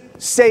is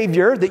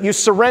Savior, that you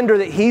surrender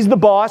that He's the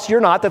boss,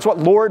 you're not, that's what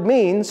Lord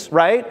means,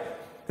 right?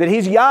 That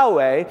He's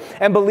Yahweh,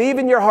 and believe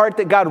in your heart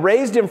that God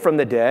raised Him from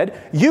the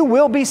dead, you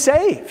will be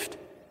saved.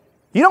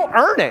 You don't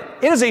earn it.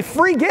 It is a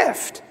free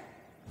gift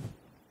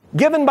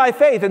given by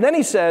faith. And then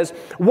he says,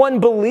 one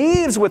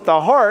believes with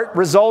the heart,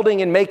 resulting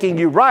in making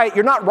you right.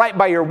 You're not right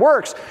by your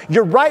works.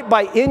 You're right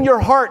by, in your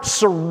heart,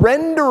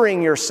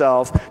 surrendering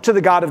yourself to the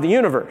God of the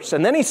universe.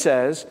 And then he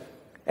says,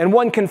 and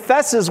one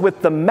confesses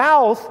with the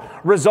mouth,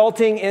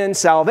 resulting in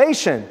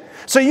salvation.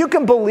 So you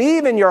can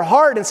believe in your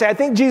heart and say, I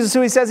think Jesus is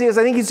who He says He is.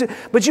 I think He's,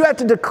 but you have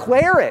to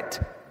declare it.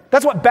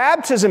 That's what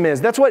baptism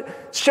is. That's what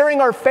sharing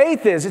our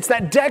faith is. It's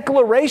that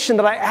declaration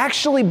that I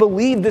actually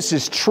believe this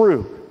is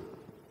true.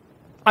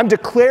 I'm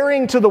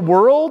declaring to the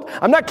world.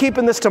 I'm not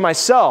keeping this to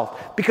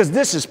myself because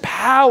this is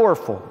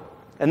powerful.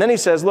 And then he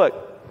says,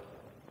 look,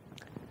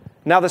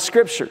 now the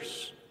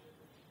Scriptures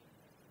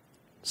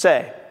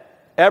say,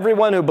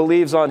 everyone who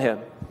believes on Him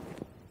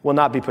will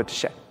not be put to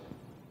shame.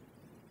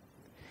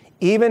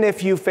 Even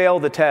if you fail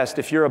the test,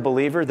 if you're a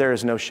believer, there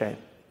is no shame.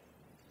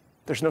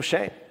 There's no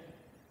shame.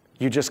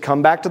 You just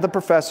come back to the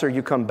professor,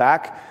 you come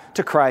back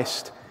to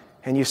Christ,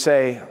 and you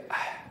say,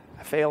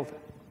 I failed.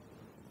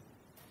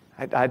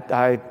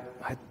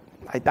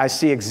 I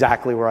see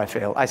exactly where I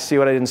failed. I see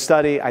what I didn't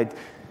study.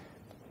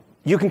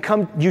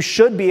 You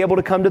should be able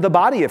to come to the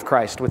body of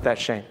Christ with that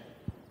shame.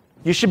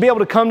 You should be able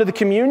to come to the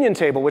communion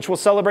table, which we'll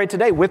celebrate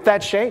today, with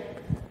that shame.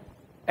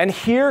 And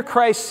hear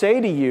Christ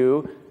say to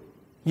you,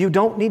 you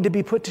don't need to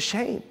be put to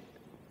shame.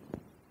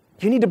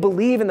 You need to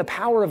believe in the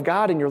power of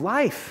God in your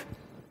life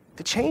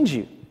to change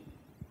you.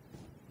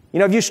 You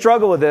know, if you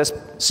struggle with this,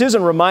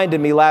 Susan reminded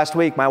me last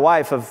week, my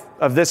wife,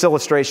 of this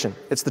illustration.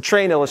 It's the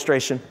train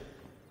illustration.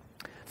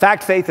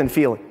 Fact, faith, and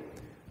feeling.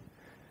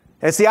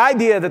 It's the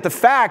idea that the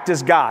fact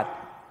is God,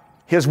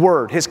 His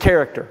Word, His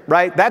character,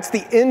 right? That's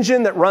the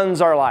engine that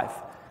runs our life.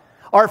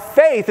 Our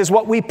faith is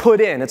what we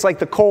put in. It's like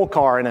the coal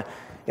car in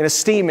a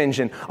steam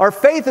engine. Our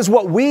faith is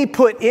what we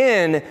put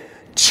in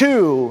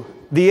to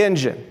the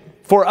engine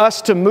for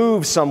us to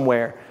move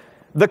somewhere.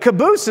 The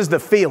caboose is the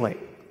feeling.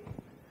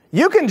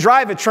 You can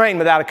drive a train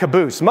without a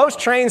caboose. Most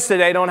trains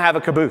today don't have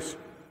a caboose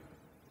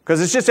because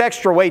it's just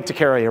extra weight to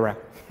carry around.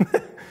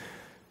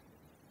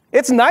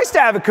 It's nice to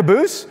have a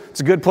caboose. It's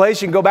a good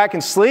place. You can go back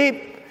and sleep.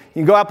 You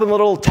can go up in the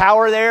little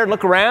tower there and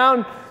look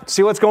around,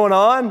 see what's going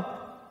on.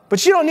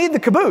 But you don't need the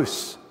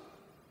caboose.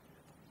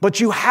 But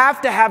you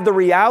have to have the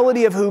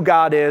reality of who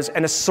God is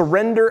and a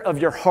surrender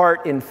of your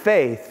heart in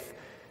faith.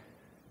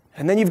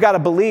 And then you've got to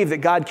believe that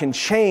God can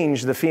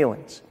change the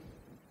feelings,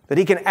 that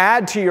He can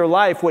add to your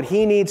life what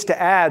He needs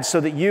to add so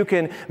that you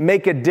can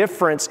make a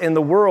difference in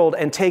the world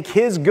and take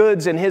His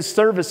goods and His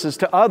services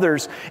to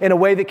others in a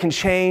way that can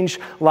change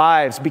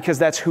lives because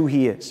that's who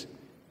He is.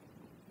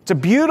 It's a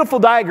beautiful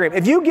diagram.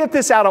 If you get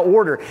this out of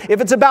order, if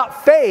it's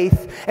about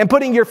faith and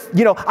putting your,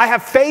 I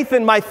have faith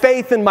in my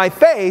faith in my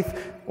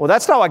faith, well,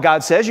 that's not what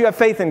God says. You have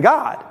faith in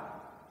God.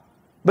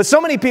 But so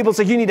many people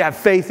say you need to have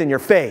faith in your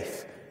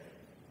faith.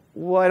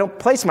 Well, I don't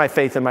place my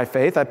faith in my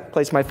faith. I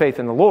place my faith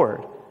in the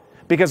Lord.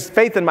 Because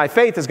faith in my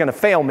faith is going to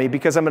fail me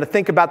because I'm going to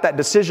think about that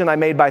decision I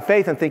made by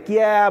faith and think,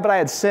 yeah, but I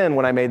had sin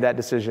when I made that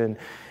decision.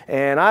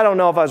 And I don't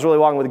know if I was really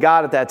walking with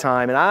God at that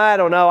time. And I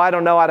don't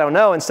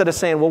know. Instead of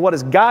saying, well, what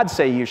does God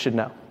say you should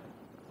know?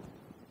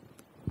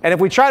 And if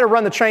we try to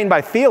run the train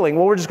by feeling,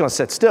 well, we're just going to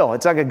sit still.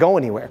 It's not going to go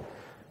anywhere.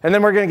 And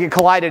then we're going to get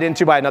collided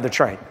into by another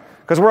train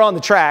because we're on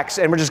the tracks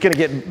and we're just going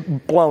to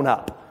get blown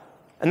up.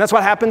 And that's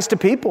what happens to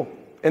people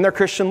in their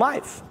Christian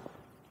life.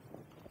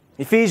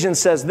 Ephesians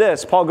says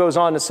this, Paul goes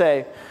on to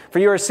say, for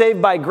you are saved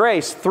by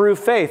grace through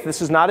faith.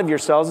 This is not of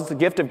yourselves, it's the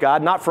gift of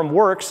God, not from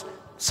works,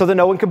 so that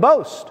no one can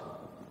boast.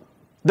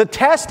 The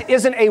test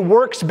isn't a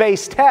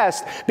works-based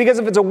test, because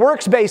if it's a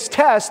works-based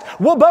test,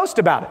 we'll boast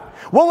about it.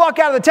 We'll walk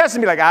out of the test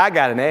and be like, I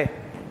got an A,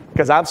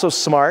 because I'm so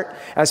smart,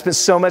 and I spent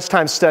so much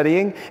time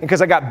studying, and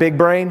because I got big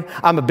brain,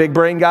 I'm a big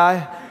brain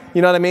guy.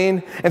 You know what I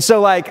mean? And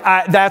so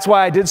that's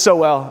why I did so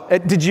well.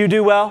 Did you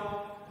do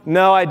well?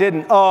 No, I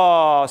didn't.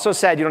 Oh, so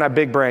sad you don't have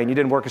big brain. You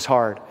didn't work as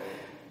hard.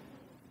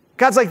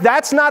 God's like,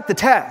 that's not the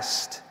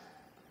test.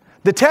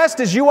 The test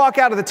is you walk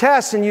out of the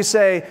test and you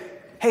say,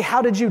 hey,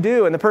 how did you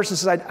do? And the person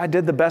says, I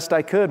did the best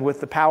I could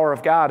with the power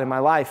of God in my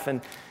life.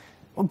 And,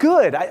 well,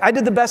 good. I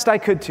did the best I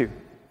could too.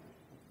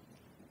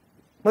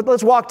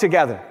 Let's walk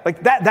together.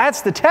 Like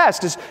that's the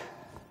test, is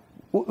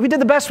we did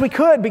the best we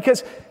could,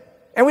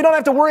 and we don't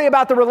have to worry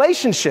about the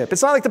relationship.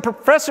 It's not like the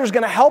professor's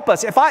going to help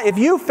us. If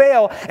you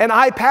fail and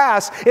I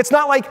pass, it's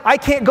not like I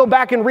can't go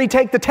back and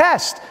retake the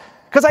test,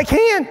 because I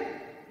can,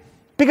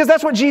 because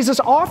that's what Jesus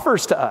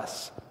offers to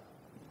us.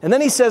 And then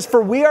he says,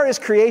 for we are his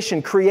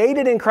creation,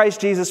 created in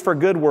Christ Jesus for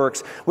good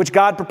works, which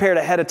God prepared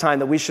ahead of time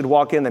that we should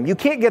walk in them. You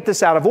can't get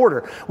this out of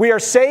order. We are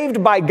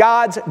saved by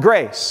God's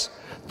grace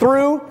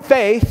through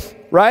faith,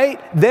 right?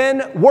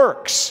 Then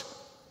works.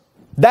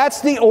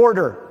 That's the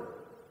order.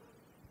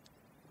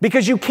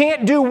 Because you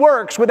can't do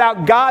works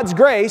without God's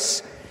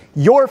grace,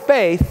 your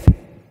faith,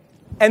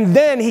 and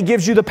then he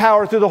gives you the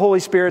power through the Holy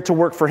Spirit to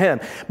work for him.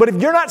 But if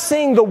you're not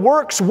seeing the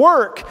works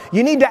work,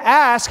 you need to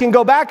ask and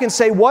go back and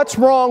say, what's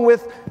wrong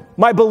with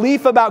my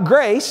belief about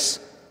grace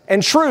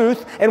and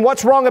truth, and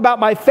what's wrong about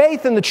my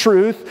faith in the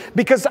truth,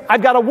 because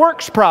I've got a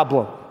works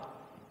problem.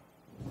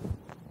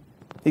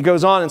 He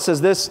goes on and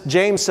says this,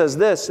 James says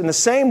this, in the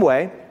same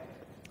way,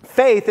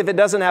 faith, if it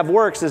doesn't have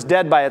works, is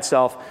dead by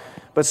itself.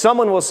 But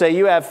someone will say,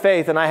 you have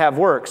faith and I have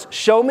works.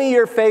 Show me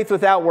your faith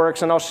without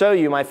works and I'll show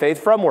you my faith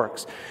from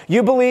works.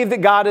 You believe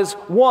that God is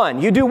one.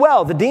 You do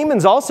well. The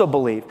demons also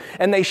believe,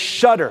 and they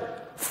shudder.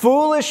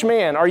 Foolish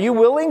man, are you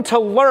willing to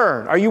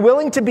learn? Are you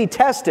willing to be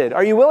tested?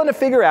 Are you willing to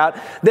figure out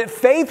that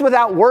faith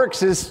without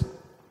works is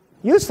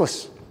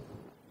useless?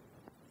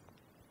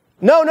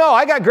 No,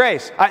 I got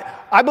grace.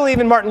 I believe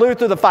in Martin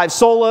Luther, the 5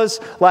 solas,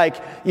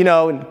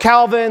 and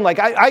Calvin,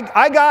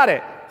 I got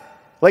it.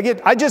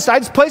 I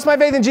just place my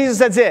faith in Jesus,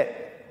 that's it.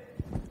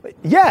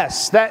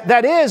 Yes,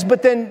 that is,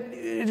 but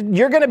then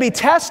you're going to be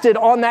tested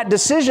on that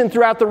decision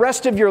throughout the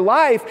rest of your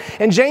life.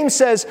 And James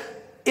says,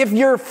 if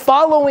you're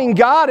following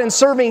God and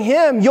serving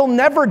him, you'll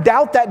never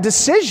doubt that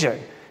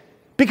decision,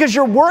 because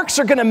your works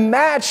are going to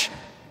match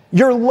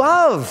your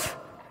love.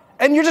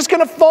 And you're just going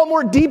to fall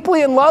more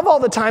deeply in love all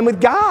the time with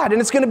God, and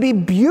it's going to be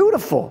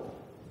beautiful,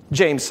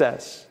 James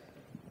says.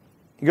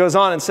 He goes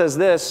on and says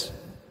this.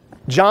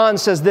 John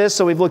says this,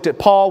 so we've looked at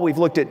Paul, we've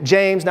looked at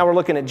James, now we're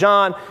looking at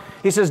John.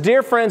 He says,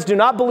 dear friends, do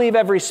not believe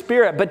every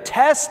spirit, but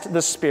test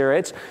the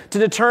spirits to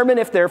determine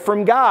if they're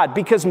from God,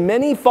 because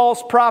many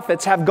false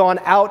prophets have gone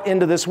out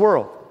into this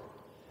world.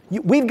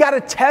 We've got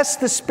to test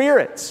the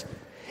spirits.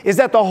 Is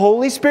that the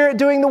Holy Spirit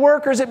doing the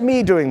work, or is it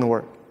me doing the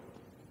work?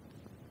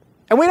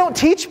 And we don't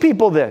teach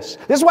people this.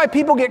 This is why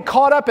people get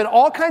caught up in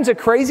all kinds of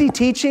crazy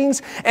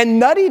teachings and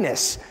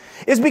nuttiness,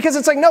 is because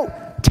it's like, no,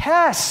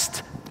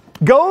 test.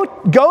 Go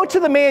to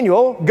the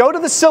manual, go to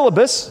the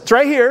syllabus, it's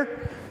right here.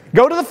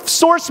 Go to the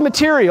source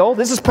material.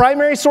 This is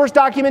primary source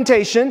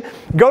documentation.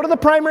 Go to the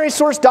primary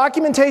source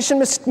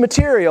documentation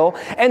material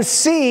and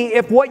see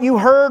if what you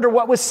heard or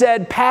what was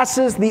said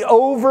passes the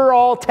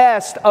overall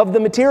test of the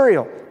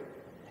material.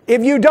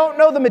 If you don't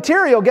know the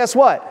material, guess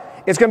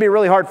what? It's going to be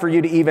really hard for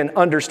you to even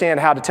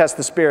understand how to test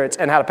the spirits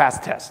and how to pass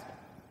the test.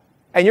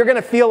 And you're going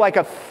to feel like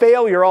a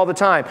failure all the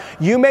time.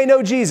 You may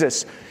know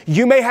Jesus.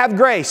 You may have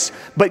grace.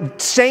 But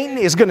Satan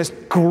is going to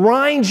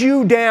grind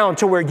you down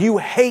to where you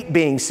hate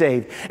being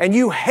saved. And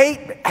you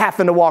hate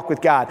having to walk with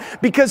God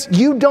because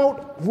you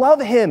don't love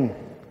him.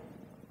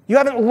 You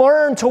haven't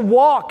learned to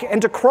walk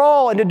and to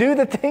crawl and to do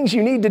the things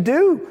you need to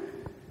do.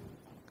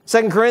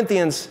 2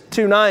 Corinthians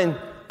 2:9,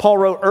 Paul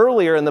wrote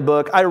earlier in the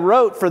book, I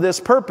wrote for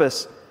this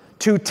purpose,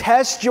 to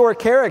test your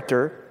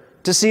character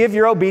to see if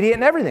you're obedient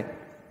in everything.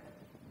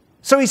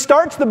 So he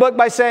starts the book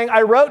by saying,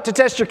 I wrote to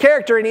test your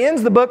character, and he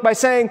ends the book by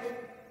saying,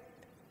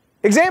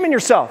 examine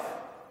yourself,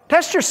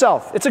 test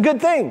yourself. It's a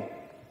good thing.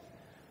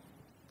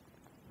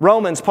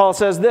 Romans, Paul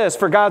says this,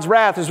 for God's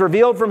wrath is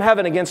revealed from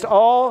heaven against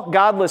all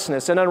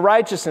godlessness and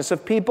unrighteousness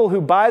of people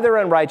who by their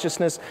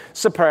unrighteousness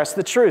suppress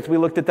the truth. We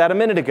looked at that a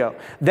minute ago.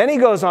 Then he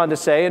goes on to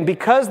say, and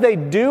because they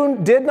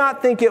did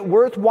not think it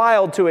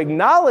worthwhile to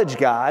acknowledge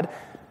God,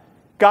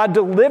 God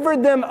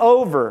delivered them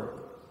over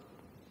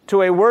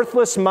to a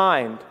worthless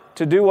mind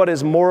to do what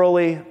is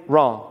morally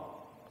wrong.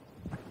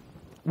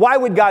 Why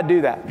would God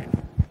do that?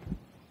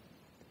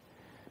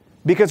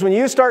 Because when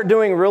you start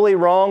doing really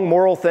wrong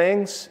moral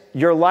things,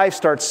 your life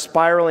starts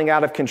spiraling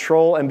out of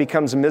control and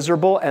becomes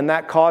miserable, and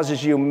that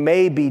causes you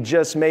maybe,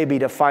 just maybe,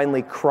 to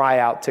finally cry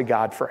out to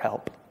God for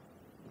help.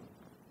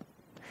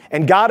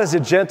 And God is a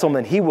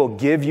gentleman. He will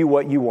give you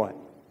what you want.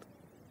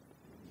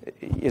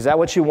 Is that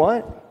what you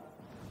want?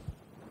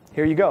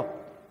 Here you go.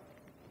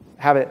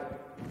 Have it.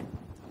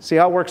 See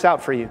how it works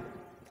out for you.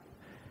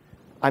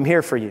 I'm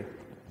here for you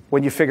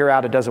when you figure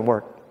out it doesn't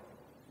work.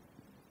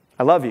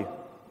 I love you.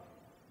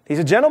 He's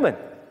a gentleman.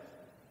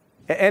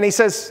 And he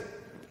says,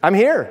 I'm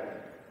here.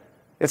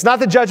 It's not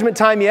the judgment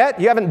time yet.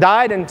 You haven't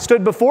died and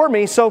stood before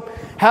me, so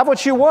have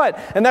what you want.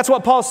 And that's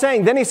what Paul's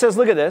saying. Then he says,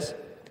 look at this.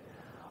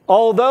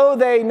 Although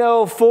they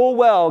know full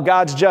well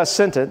God's just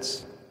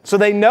sentence, so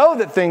they know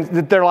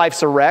that their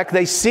life's a wreck,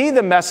 they see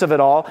the mess of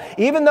it all,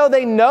 even though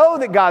they know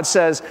that God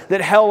says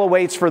that hell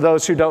awaits for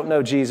those who don't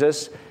know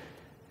Jesus,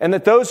 and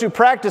that those who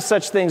practice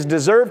such things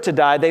deserve to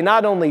die, they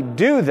not only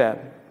do them,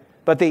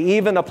 but they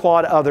even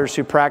applaud others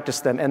who practice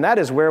them. And that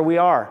is where we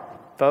are,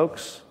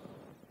 folks,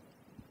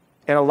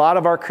 in a lot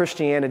of our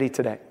Christianity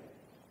today.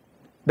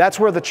 That's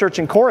where the church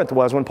in Corinth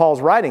was when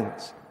Paul's writing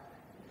this.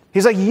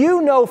 He's like,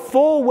 you know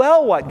full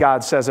well what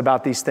God says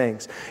about these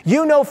things.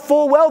 You know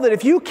full well that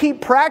if you keep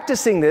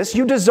practicing this,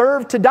 you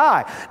deserve to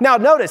die. Now,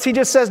 notice, he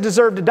just says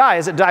deserve to die.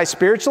 Is it die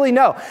spiritually?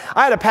 No.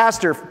 I had a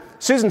pastor,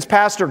 Susan's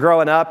pastor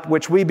growing up,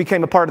 which we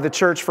became a part of the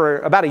church for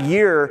about a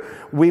year.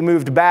 We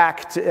moved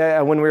back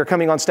to, when we were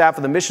coming on staff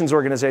with the missions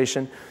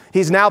organization.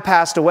 He's now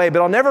passed away,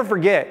 but I'll never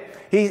forget.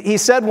 He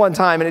said one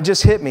time, and it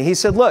just hit me. He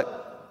said, look,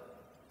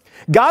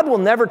 God will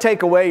never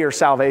take away your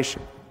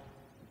salvation.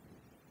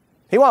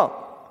 He won't.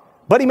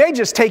 But he may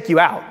just take you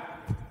out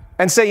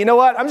and say, you know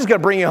what? I'm just going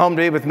to bring you home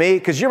to be with me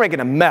because you're making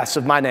a mess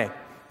of my name.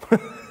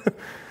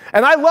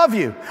 And I love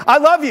you. I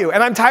love you.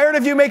 And I'm tired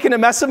of you making a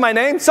mess of my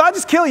name. So I'll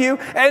just kill you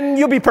and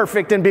you'll be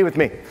perfect and be with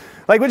me.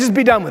 Like, we'll just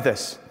be done with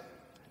this.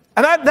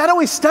 And that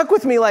always stuck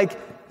with me. Like,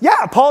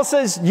 yeah, Paul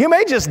says, you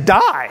may just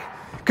die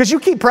because you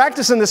keep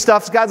practicing this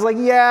stuff. So God's like,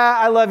 yeah,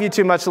 I love you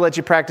too much to let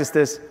you practice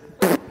this.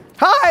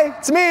 Hi,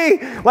 it's me.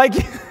 Like,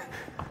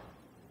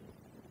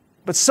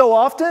 but so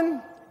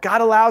often,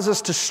 God allows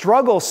us to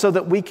struggle so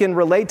that we can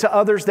relate to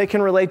others, they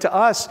can relate to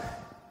us.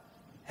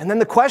 And then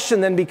the question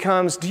then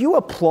becomes, do you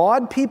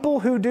applaud people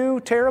who do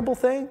terrible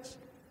things?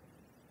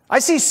 I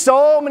see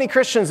so many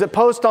Christians that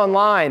post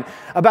online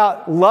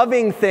about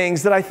loving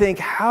things that I think,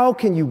 how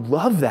can you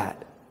love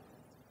that?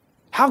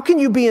 How can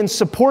you be in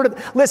support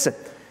of? Listen,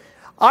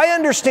 I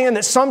understand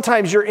that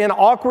sometimes you're in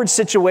awkward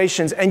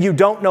situations and you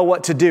don't know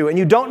what to do and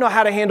you don't know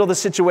how to handle the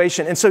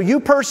situation. And so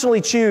you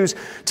personally choose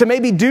to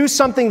maybe do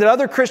something that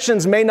other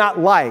Christians may not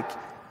like.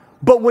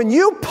 But when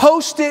you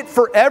post it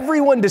for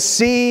everyone to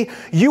see,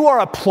 you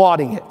are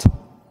applauding it.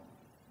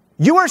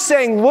 You are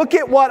saying, look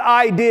at what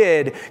I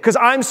did because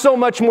I'm so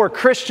much more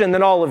Christian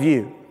than all of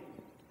you.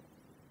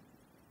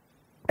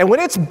 And when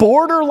it's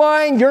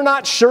borderline, you're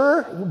not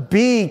sure,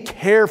 be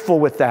careful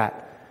with that.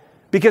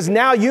 Because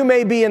now you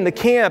may be in the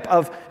camp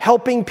of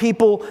helping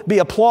people be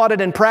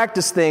applauded and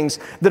practice things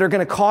that are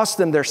going to cost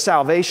them their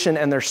salvation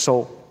and their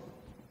soul.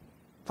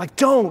 Like,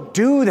 don't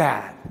do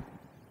that.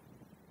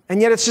 And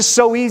yet it's just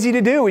so easy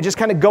to do. We just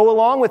kind of go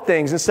along with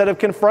things instead of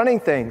confronting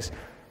things.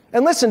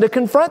 And listen, to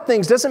confront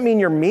things doesn't mean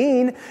you're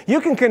mean.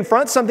 You can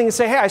confront something and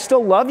say, hey, I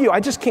still love you. I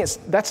just can't,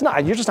 you're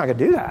just not going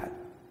to do that.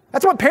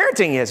 That's what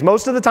parenting is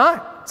most of the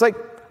time. It's like,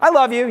 I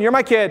love you. You're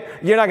my kid.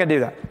 You're not going to do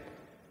that.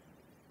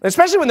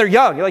 Especially when they're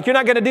young. You're like, you're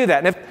not going to do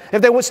that. And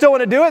if they still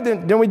want to do it,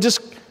 then we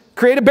just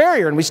create a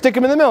barrier and we stick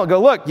them in the middle and go,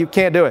 look, you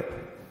can't do it.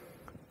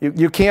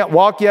 You can't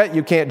walk yet.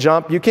 You can't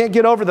jump. You can't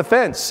get over the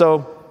fence.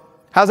 So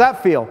how's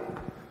that feel?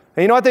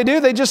 And you know what they do?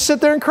 They just sit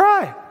there and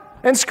cry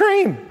and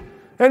scream.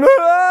 And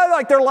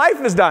like their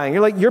life is dying.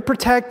 You're like, you're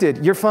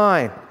protected. You're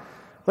fine.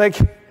 Like,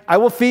 I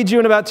will feed you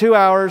in about 2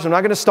 hours. I'm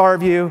not going to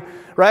starve you,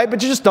 right?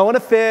 But you just don't want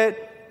to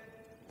fit.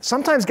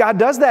 Sometimes God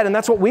does that, and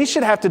that's what we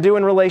should have to do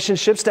in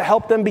relationships to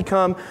help them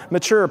become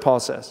mature,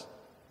 Paul says.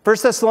 1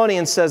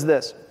 Thessalonians says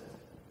this.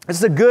 This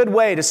is a good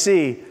way to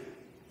see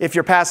if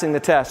you're passing the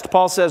test.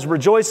 Paul says,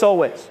 rejoice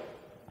always,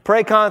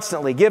 pray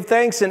constantly, give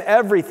thanks in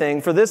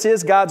everything, for this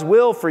is God's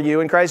will for you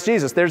in Christ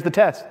Jesus. There's the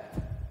test.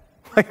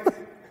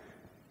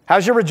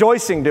 How's your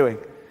rejoicing doing?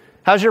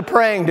 How's your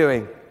praying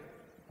doing?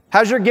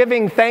 How's your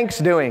giving thanks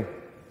doing?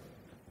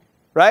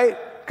 Right?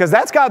 Because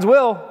that's God's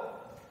will.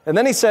 And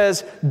then he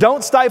says,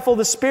 don't stifle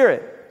the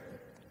Spirit.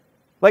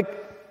 Like,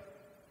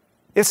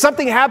 if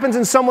something happens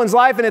in someone's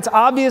life and it's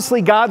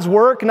obviously God's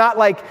work, not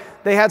like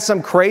they had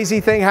some crazy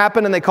thing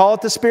happen and they call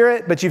it the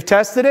Spirit, but you've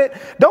tested it,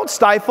 don't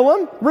stifle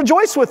them.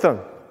 Rejoice with them.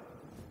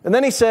 And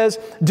then he says,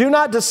 do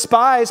not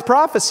despise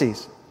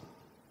prophecies.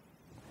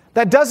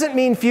 That doesn't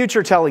mean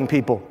future telling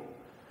people.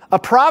 A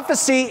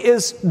prophecy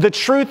is the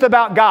truth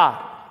about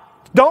God.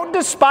 Don't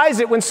despise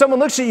it when someone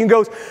looks at you and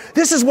goes,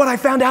 this is what I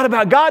found out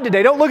about God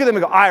today. Don't look at them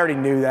and go, I already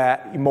knew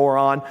that, you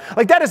moron.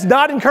 Like, that is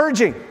not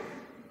encouraging.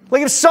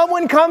 Like, if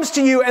someone comes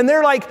to you and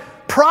they're like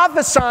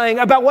prophesying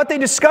about what they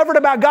discovered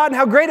about God and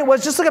how great it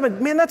was, just look at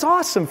them, man, that's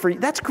awesome for you.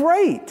 That's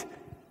great.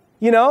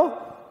 You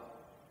know?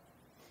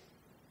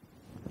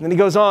 And then he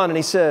goes on and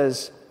he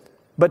says,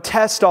 but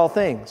test all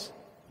things.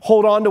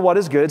 Hold on to what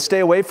is good. Stay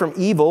away from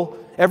evil.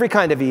 Every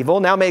kind of evil.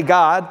 Now may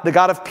God, the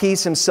God of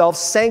peace himself,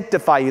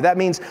 sanctify you. That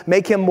means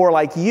make him more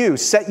like you,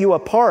 set you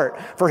apart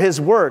for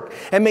his work.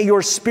 And may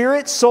your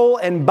spirit, soul,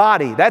 and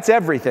body, that's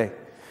everything,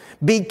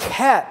 be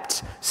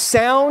kept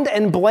sound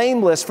and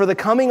blameless for the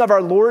coming of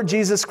our Lord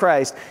Jesus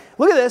Christ.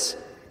 Look at this.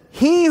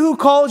 He who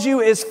calls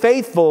you is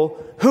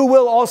faithful, who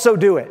will also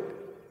do it.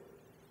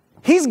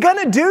 He's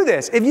going to do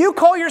this. If you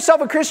call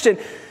yourself a Christian,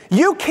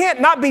 you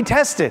can't not be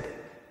tested.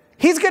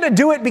 He's going to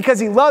do it because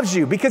he loves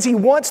you, because he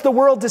wants the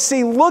world to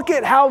see, look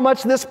at how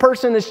much this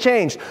person has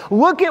changed.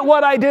 Look at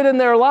what I did in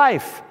their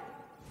life.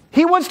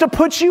 He wants to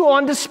put you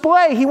on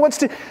display. He wants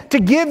to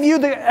give you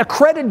the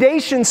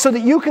accreditation so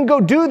that you can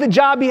go do the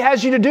job he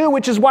has you to do,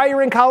 which is why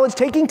you're in college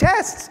taking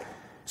tests,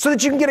 so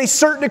that you can get a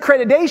certain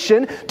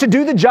accreditation to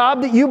do the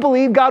job that you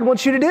believe God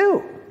wants you to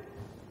do.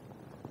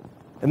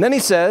 And then he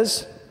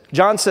says,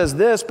 John says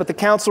this, but the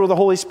counselor of the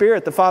Holy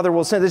Spirit, the Father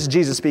will send, this is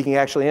Jesus speaking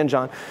actually in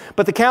John,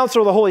 but the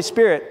counselor of the Holy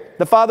Spirit,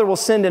 the Father will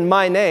send in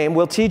my name,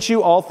 will teach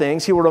you all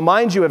things. He will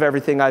remind you of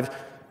everything I've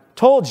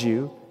told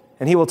you,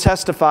 and he will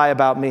testify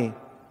about me.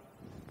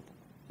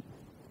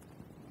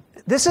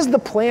 This is the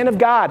plan of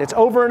God. It's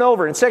over and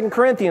over. In 2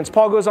 Corinthians,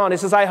 Paul goes on, he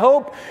says, I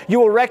hope you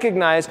will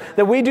recognize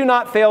that we do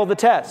not fail the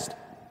test.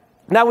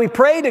 Now we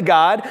pray to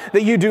God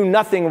that you do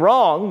nothing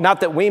wrong, not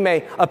that we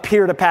may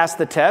appear to pass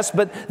the test,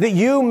 but that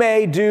you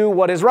may do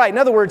what is right. In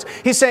other words,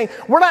 he's saying,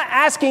 we're not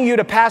asking you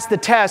to pass the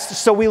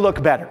test so we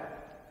look better.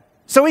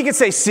 So we could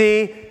say,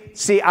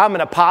 see, I'm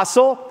an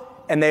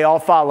apostle, and they all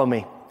follow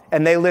me,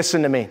 and they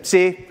listen to me.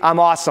 See, I'm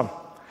awesome.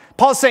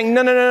 Paul's saying,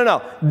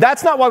 no.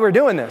 That's not why we're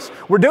doing this.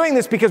 We're doing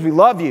this because we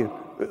love you.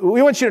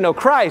 We want you to know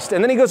Christ.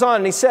 And then he goes on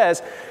and he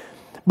says,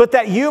 but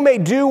that you may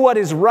do what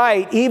is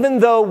right, even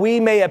though we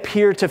may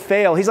appear to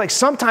fail. He's like,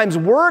 sometimes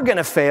we're going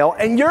to fail,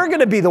 and you're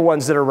going to be the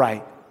ones that are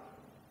right.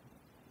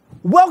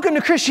 Welcome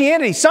to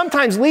Christianity.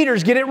 Sometimes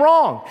leaders get it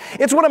wrong.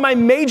 It's one of my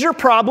major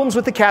problems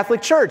with the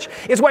Catholic Church.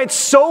 It's why it's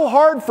so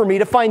hard for me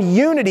to find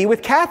unity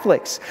with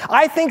Catholics.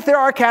 I think there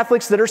are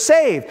Catholics that are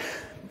saved.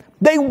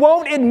 They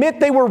won't admit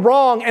they were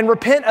wrong and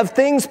repent of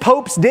things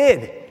popes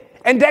did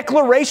and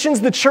declarations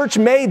the church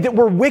made that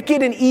were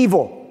wicked and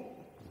evil.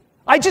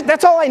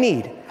 That's all I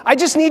need. I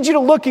just need you to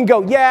look and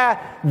go,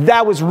 yeah,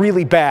 that was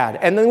really bad.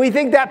 And then we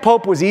think that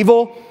pope was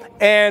evil,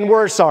 and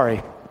we're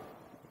sorry.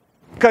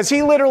 Because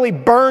he literally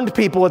burned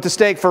people at the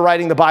stake for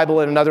writing the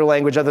Bible in another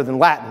language other than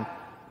Latin.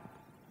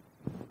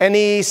 And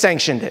he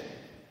sanctioned it.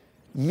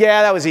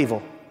 Yeah, that was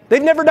evil.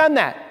 They've never done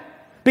that.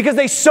 Because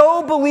they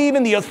so believe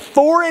in the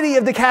authority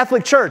of the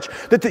Catholic Church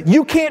that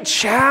you can't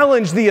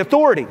challenge the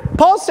authority.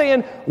 Paul's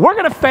saying, we're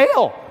going to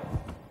fail.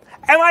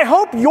 And I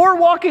hope you're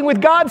walking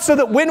with God so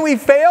that when we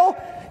fail,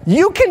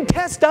 you can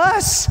test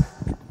us.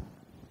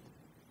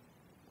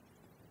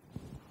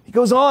 He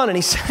goes on and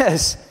he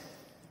says,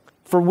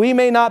 for we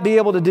may not be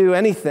able to do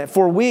anything,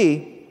 for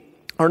we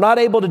are not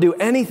able to do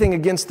anything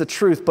against the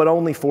truth, but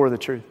only for the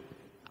truth.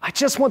 I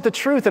just want the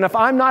truth. And if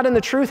I'm not in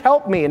the truth,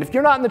 help me. And if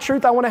you're not in the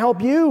truth, I want to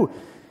help you.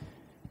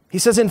 He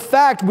says, in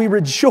fact, we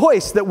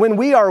rejoice that when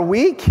we are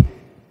weak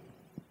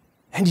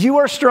and you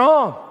are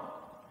strong.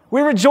 We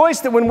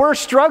rejoice that when we're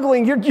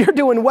struggling, you're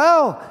doing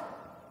well.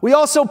 We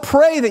also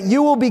pray that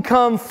you will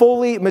become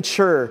fully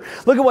mature.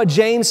 Look at what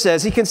James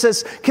says. He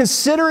says,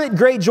 consider it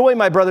great joy,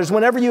 my brothers,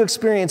 whenever you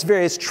experience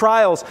various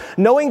trials,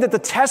 knowing that the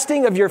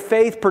testing of your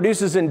faith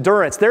produces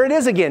endurance. There it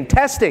is again,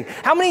 testing.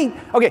 How many?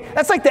 Okay,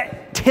 that's like the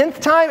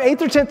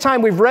 8th or 10th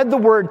time we've read the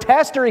word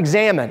test or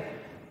examine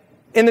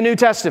in the New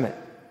Testament.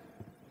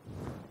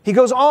 He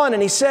goes on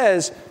and he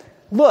says,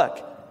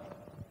 look,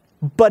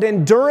 but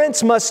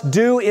endurance must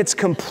do its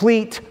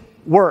complete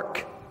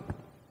work.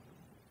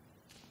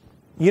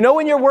 You know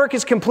when your work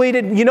is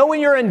completed, you know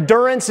when your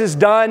endurance is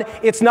done,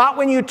 it's not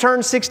when you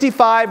turn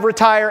 65,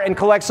 retire, and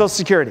collect Social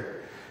Security.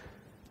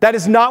 That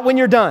is not when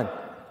you're done.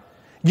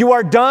 You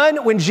are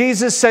done when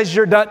Jesus says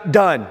you're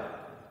done.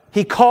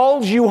 He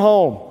calls you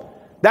home.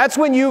 That's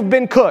when you've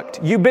been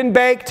cooked, you've been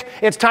baked,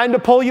 it's time to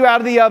pull you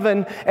out of the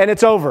oven, and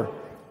it's over.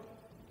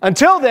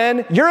 Until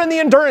then, you're in the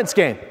endurance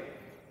game,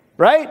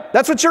 right?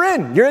 That's what you're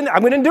in.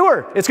 I'm going to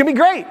endure. It's going to be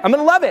great. I'm going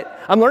to love it.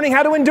 I'm learning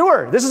how to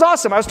endure. This is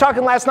awesome. I was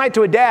talking last night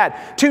to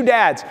two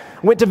dads.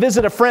 Went to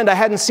visit a friend I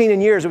hadn't seen in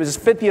years. It was his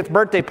 50th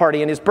birthday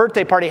party, and his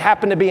birthday party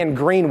happened to be in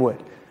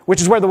Greenwood, which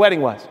is where the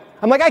wedding was.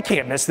 I'm like, I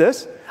can't miss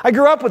this. I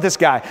grew up with this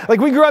guy. Like,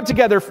 we grew up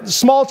together,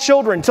 small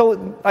children,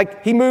 until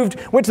he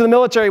went to the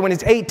military when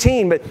he's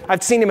 18, but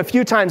I've seen him a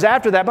few times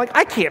after that. I'm like,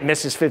 I can't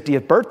miss his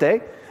 50th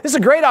birthday. This is a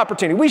great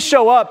opportunity. We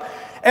show up.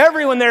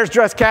 Everyone there is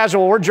dressed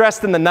casual. We're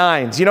dressed in the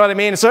 9s. You know what I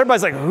mean? So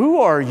everybody's like,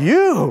 who are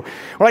you?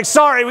 We're like,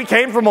 sorry, we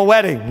came from a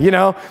wedding, you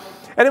know?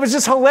 And it was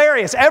just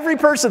hilarious. Every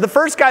person, the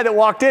first guy that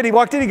walked in,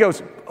 he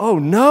goes, oh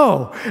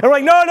no. And we're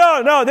like,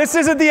 no, this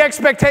isn't the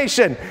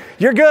expectation.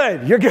 You're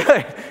good.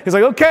 He's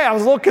like, okay, I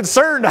was a little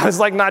concerned. I was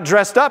like not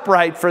dressed up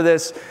right for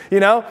this, you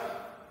know?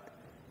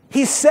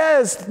 He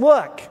says,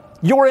 look,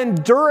 your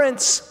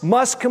endurance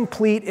must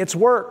complete its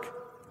work.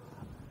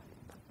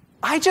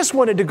 I just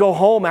wanted to go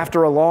home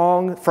after a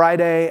long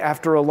Friday,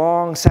 after a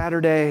long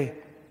Saturday.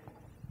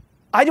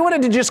 I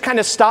wanted to just kind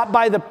of stop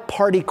by the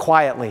party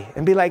quietly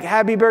and be like,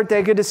 happy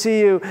birthday, good to see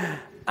you.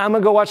 I'm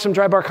going to go watch some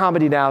dry bar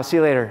comedy now. See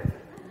you later.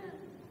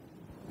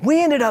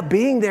 We ended up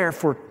being there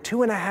for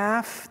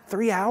 2.5,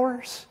 3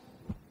 hours.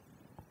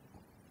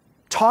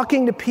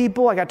 Talking to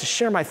people. I got to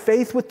share my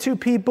faith with 2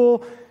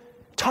 people.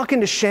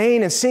 talking to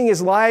Shane and seeing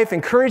his life,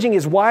 encouraging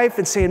his wife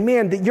and saying,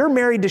 man, that you're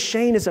married to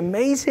Shane is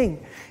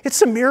amazing. It's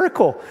a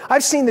miracle.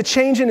 I've seen the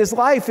change in his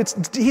life.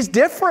 He's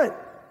different.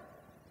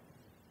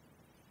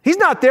 He's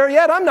not there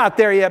yet. I'm not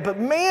there yet. But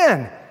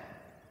man,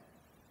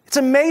 it's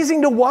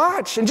amazing to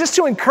watch and just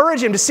to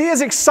encourage him, to see his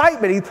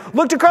excitement. He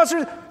looked across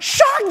the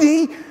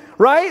Shockney,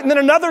 right? And then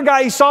another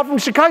guy he saw from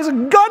Chicago, he's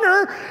like,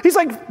 Gunner. He's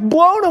like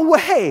blown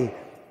away.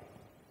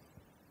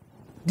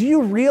 Do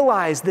you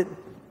realize that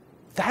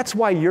that's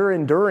why you're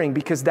enduring?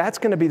 Because that's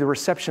going to be the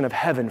reception of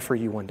heaven for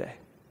you one day.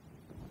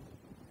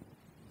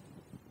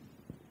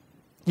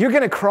 You're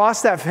going to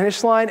cross that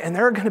finish line and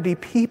there are going to be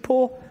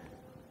people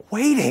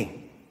waiting.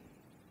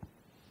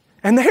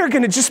 And they're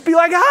going to just be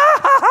like, ha,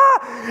 ha,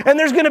 ha. And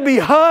there's going to be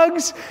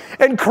hugs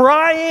and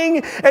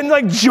crying and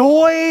like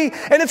joy.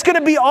 And it's going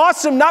to be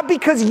awesome, not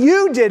because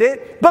you did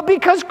it, but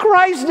because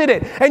Christ did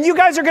it. And you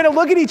guys are going to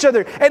look at each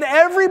other. And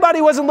everybody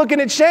wasn't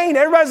looking at Shane.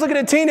 Everybody's looking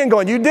at Tina and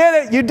going, you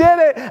did it, you did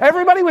it.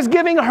 Everybody was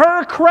giving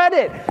her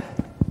credit.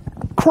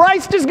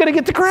 Christ is going to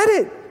get the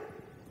credit.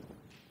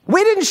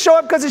 We didn't show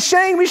up because of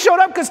Shane. We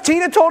showed up because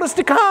Tina told us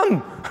to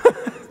come.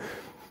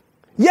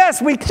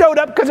 Yes, we showed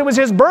up because it was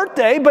his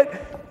birthday,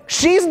 but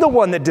she's the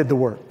one that did the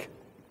work.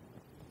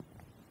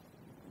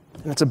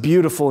 And it's a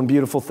beautiful and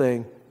beautiful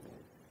thing.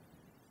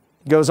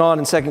 It goes on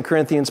in 2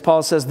 Corinthians,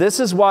 Paul says, this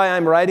is why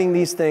I'm writing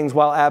these things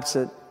while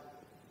absent,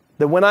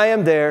 that when I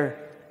am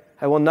there,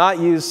 I will not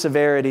use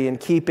severity in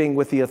keeping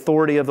with the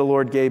authority of the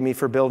Lord gave me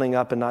for building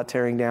up and not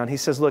tearing down. He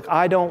says, look,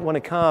 I don't want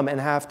to come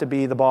and have to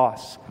be the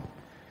boss.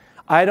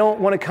 I don't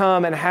want to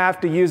come and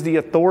have to use the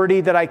authority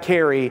that I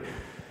carry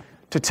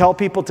to tell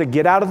people to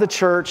get out of the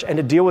church and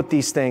to deal with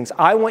these things.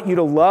 I want you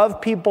to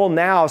love people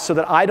now so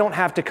that I don't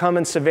have to come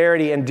in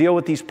severity and deal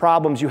with these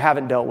problems you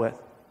haven't dealt with.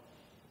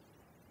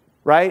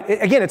 Right?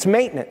 Again, it's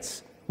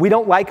maintenance. We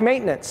don't like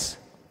maintenance.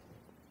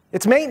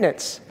 It's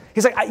maintenance.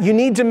 He's like, you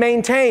need to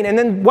maintain. And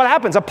then what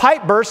happens? A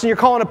pipe bursts and you're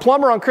calling a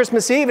plumber on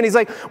Christmas Eve and he's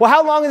like, well,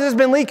 how long has this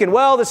been leaking?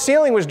 Well, the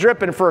ceiling was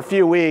dripping for a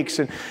few weeks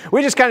and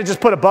we just kind of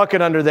just put a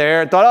bucket under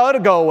there and thought, oh,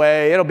 it'll go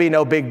away. It'll be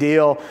no big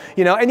deal.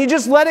 You know, and you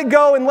just let it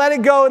go and let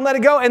it go and let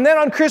it go. And then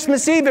on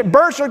Christmas Eve, it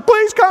bursts. You're like,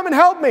 please come and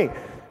help me.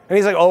 And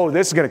he's like, oh,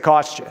 this is going to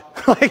cost you.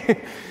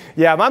 Like,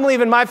 yeah, if I'm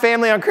leaving my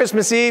family on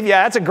Christmas Eve,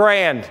 yeah, that's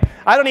 $1,000.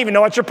 I don't even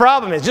know what your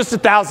problem is, just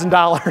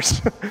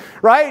 $1,000,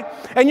 right?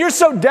 And you're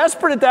so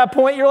desperate at that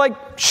point, you're like,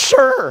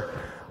 sure.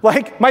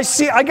 Like,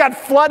 I got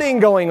flooding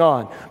going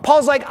on.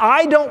 Paul's like,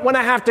 I don't want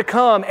to have to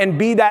come and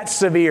be that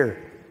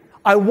severe.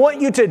 I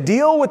want you to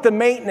deal with the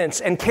maintenance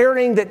and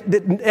carrying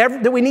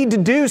that we need to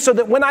do so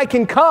that when I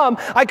can come,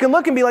 I can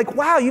look and be like,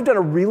 wow, you've done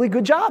a really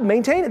good job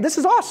maintaining it. This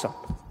is awesome.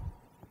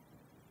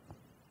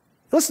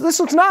 This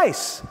looks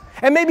nice.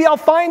 And maybe I'll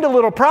find a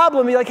little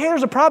problem and be like, hey,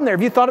 there's a problem there.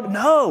 Have you thought of it?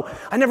 No,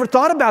 I never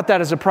thought about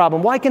that as a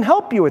problem. Well, I can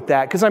help you with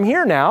that because I'm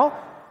here now.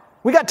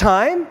 We got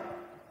time.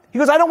 He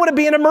goes, I don't want to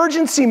be in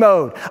emergency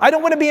mode. I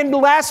don't want to be in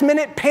last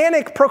minute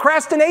panic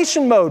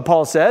procrastination mode,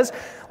 Paul says.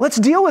 Let's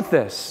deal with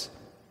this.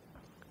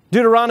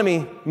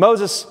 Deuteronomy,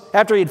 Moses,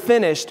 after he had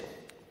finished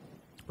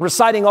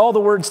reciting all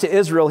the words to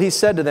Israel, he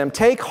said to them,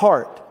 take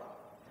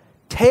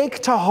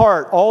to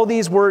heart all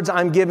these words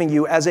I'm giving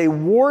you as a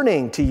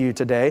warning to you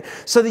today,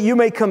 so that you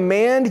may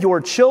command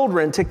your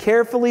children to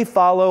carefully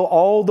follow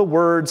all the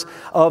words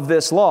of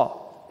this law.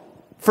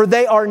 For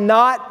they are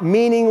not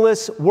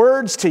meaningless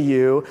words to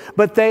you,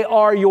 but they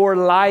are your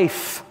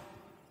life.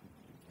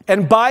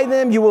 And by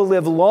them you will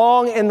live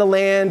long in the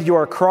land you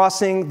are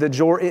crossing the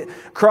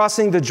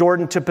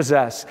Jordan to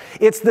possess.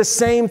 It's the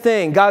same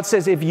thing. God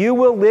says, if you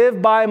will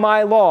live by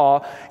my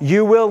law,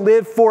 you will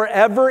live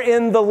forever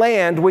in the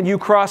land when you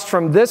cross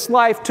from this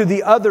life to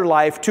the other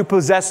life to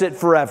possess it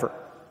forever.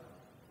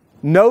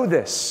 Know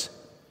this.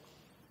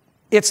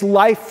 It's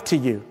life to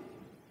you.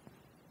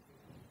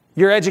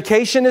 Your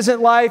education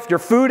isn't life. Your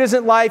food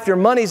isn't life. Your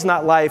money's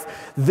not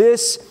life.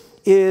 This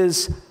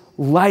is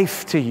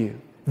life to you.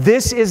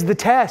 This is the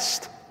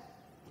test.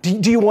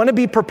 Do you want to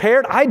be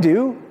prepared? I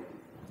do.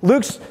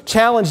 Luke's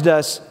challenged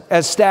us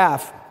as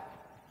staff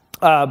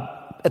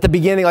at the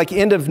beginning, like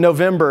end of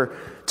November,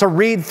 to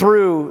read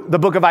through the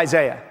book of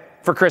Isaiah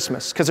for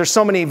Christmas because there's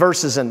so many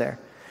verses in there.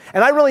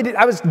 And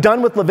I was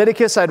done with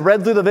Leviticus. I'd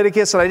read through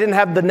Leviticus and I didn't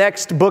have the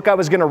next book I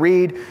was going to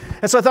read.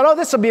 And so I thought, oh,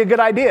 this will be a good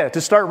idea to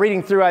start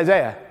reading through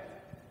Isaiah.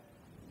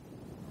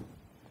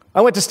 I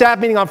went to staff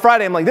meeting on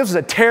Friday. I'm like, this is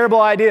a terrible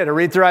idea to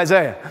read through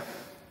Isaiah.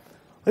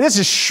 This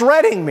is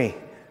shredding me.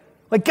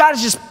 Like God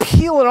is just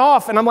peeling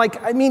off. And I'm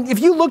like, I mean, if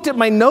you looked at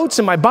my notes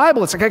in my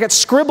Bible, it's like I got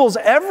scribbles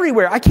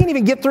everywhere. I can't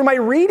even get through my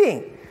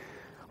reading.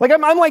 Like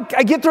I'm like,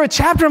 I get through a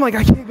chapter. I'm like,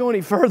 I can't go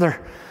any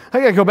further. I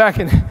got to go back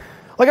and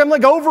like, I'm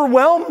like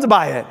overwhelmed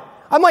by it.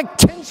 I'm like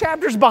 10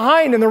 chapters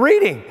behind in the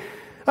reading.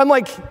 I'm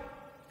like,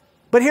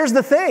 but here's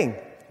the thing.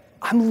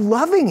 I'm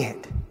loving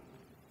it.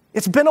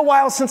 It's been a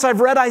while since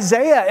I've read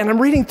Isaiah and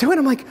I'm reading through it.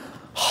 I'm like,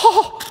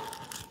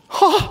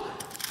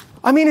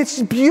 I mean,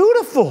 it's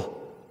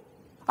beautiful.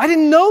 I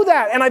didn't know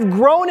that, and I've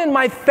grown in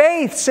my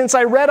faith since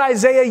I read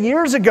Isaiah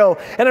years ago,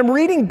 and I'm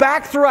reading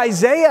back through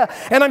Isaiah,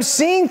 and I'm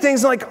seeing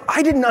things like,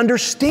 I didn't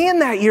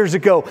understand that years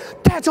ago.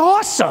 That's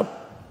awesome.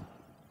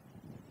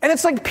 And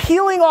it's like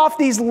peeling off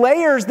these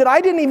layers that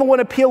I didn't even want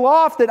to peel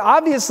off, that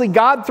obviously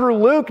God through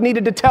Luke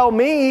needed to tell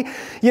me,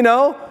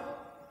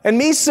 and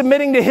me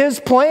submitting to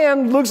his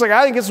plan. Luke's like,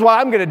 I think this is what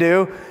I'm going to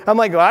do. I'm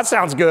like, well, that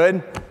sounds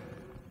good.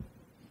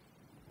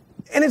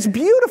 And it's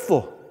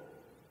beautiful.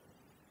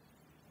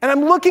 And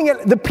I'm looking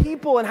at the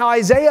people and how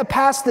Isaiah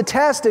passed the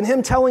test and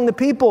him telling the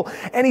people,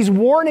 and he's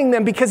warning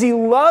them because he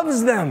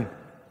loves them.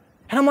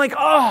 And I'm like,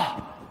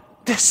 oh,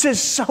 this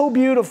is so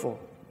beautiful.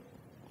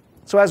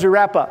 So as we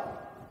wrap up,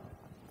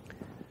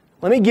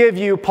 let me give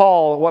you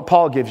what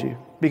Paul gives you.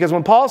 Because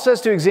when Paul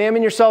says to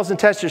examine yourselves and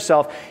test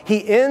yourself,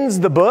 he ends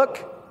the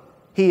book.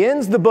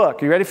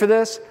 You ready for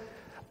this?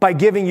 By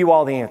giving you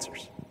all the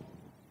answers.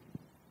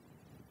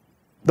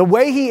 The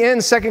way he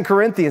ends 2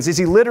 Corinthians is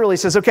he literally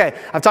says, okay,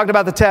 I've talked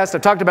about the test.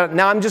 I've talked about it.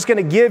 Now I'm just going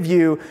to give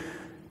you,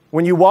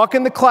 when you walk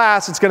in the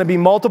class, it's going to be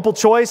multiple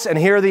choice, and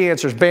here are the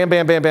answers. Bam,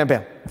 bam, bam, bam,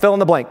 bam. Fill in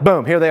the blank.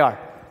 Boom, here they are.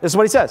 This is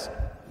what he says.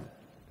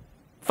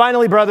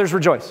 Finally, brothers,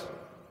 rejoice.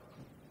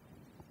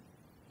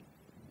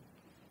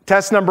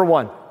 Test number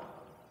 1.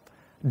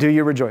 Do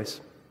you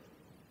rejoice?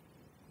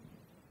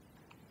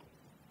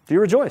 Do you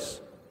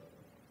rejoice?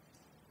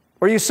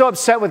 Or are you so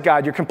upset with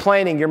God? You're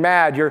complaining, you're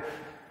mad, you're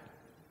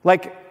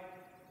like,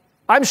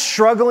 I'm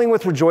struggling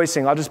with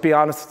rejoicing. I'll just be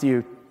honest with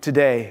you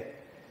today.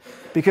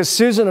 Because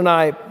Susan and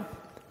I,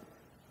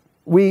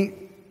 we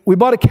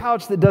bought a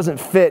couch that doesn't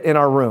fit in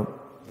our room.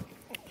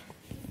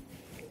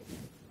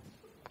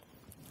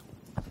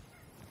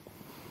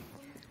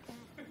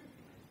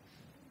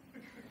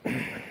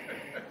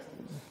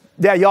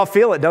 Yeah, y'all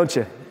feel it, don't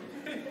you?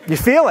 You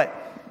feel it.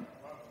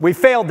 We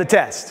failed the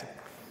test.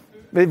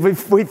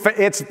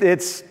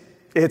 It's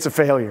a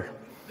failure.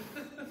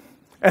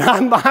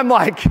 And I'm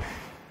like,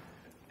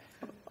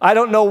 I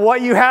don't know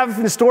what you have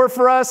in store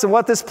for us and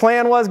what this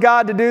plan was,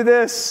 God, to do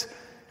this.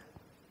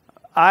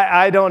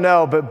 I don't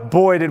know, but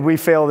boy, did we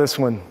fail this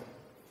one.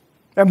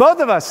 And both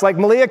of us, like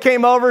Malia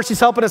came over,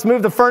 she's helping us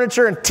move the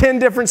furniture in 10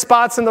 different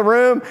spots in the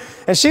room.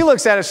 And she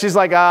looks at us, she's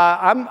like,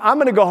 I'm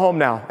going to go home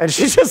now. And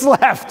she just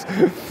left.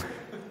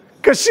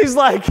 Because she's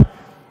like,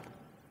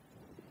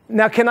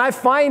 now can I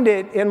find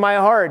it in my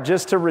heart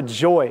just to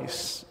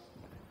rejoice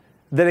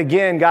that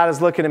again, God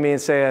is looking at me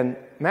and saying,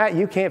 Matt,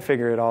 you can't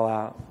figure it all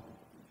out.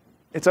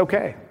 It's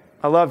okay.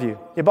 I love you.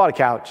 You bought a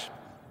couch,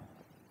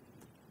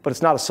 but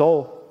it's not a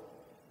soul.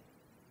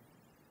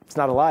 It's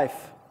not a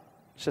life.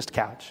 It's just a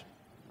couch.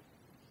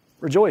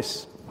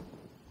 Rejoice.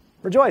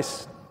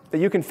 Rejoice that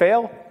you can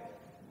fail,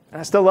 and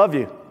I still love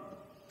you,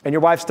 and your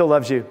wife still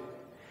loves you.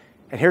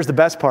 And here's the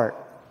best part.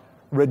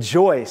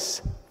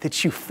 Rejoice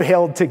that you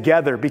failed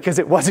together because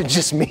it wasn't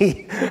just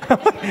me.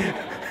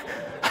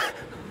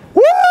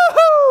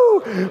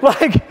 Woo!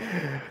 Like,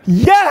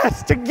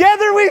 yes,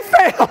 together we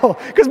fail.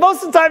 Because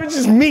most of the time it's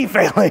just me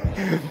failing.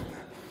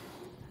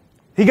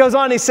 He goes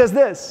on, he says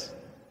this,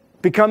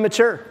 become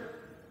mature.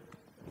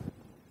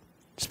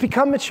 Just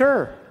become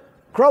mature.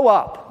 Grow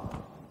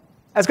up.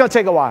 That's going to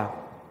take a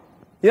while.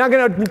 You're not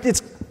going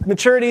to,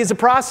 maturity is a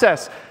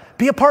process.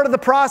 Be a part of the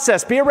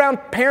process. Be around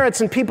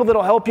parents and people that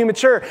will help you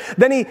mature.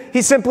 Then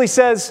he simply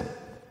says,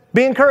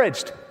 be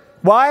encouraged.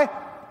 Why?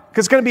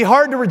 Because it's going to be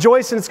hard to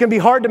rejoice and it's going to be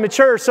hard to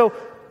mature. So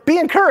be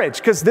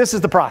encouraged because this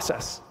is the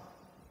process.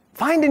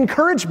 Find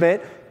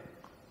encouragement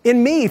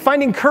in me.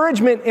 Find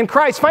encouragement in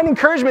Christ. Find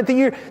encouragement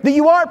that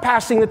you are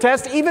passing the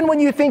test. Even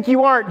when you think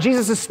you aren't,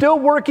 Jesus is still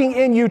working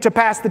in you to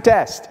pass the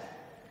test.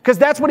 Because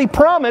that's what he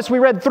promised. We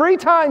read 3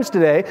 times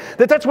today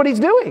that that's what he's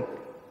doing.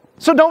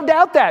 So don't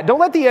doubt that. Don't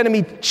let the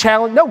enemy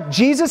challenge. No,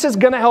 Jesus is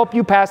going to help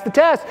you pass the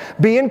test.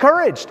 Be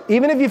encouraged,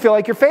 even if you feel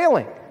like you're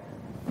failing.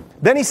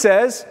 Then he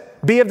says,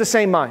 be of the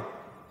same mind.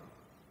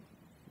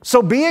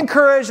 So be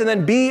encouraged and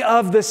then be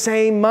of the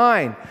same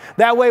mind.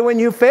 That way when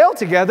you fail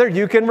together,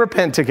 you can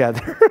repent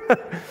together.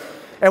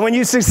 And when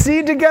you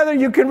succeed together,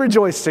 you can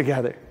rejoice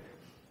together.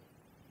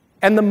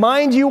 And the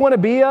mind you want to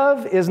be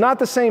of is not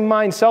the same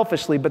mind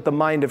selfishly, but the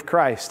mind of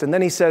Christ. And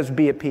then he says,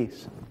 be at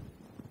peace.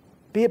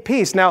 Be at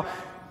peace. Now,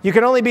 you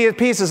can only be at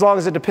peace as long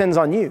as it depends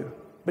on you.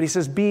 But he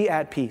says, be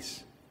at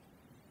peace.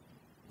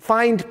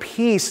 Find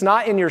peace,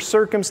 not in your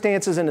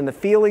circumstances and in the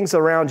feelings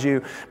around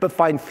you, but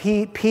find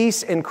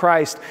peace in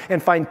Christ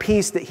and find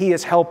peace that he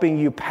is helping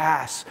you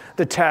pass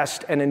the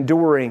test and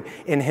enduring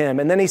in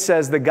him. And then he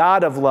says, the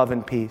God of love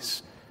and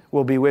peace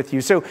will be with you.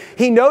 So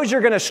he knows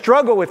you're going to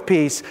struggle with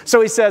peace.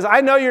 So he says,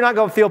 I know you're not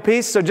going to feel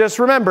peace, so just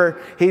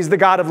remember, he's the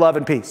God of love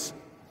and peace.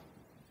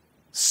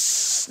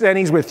 And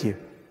he's with you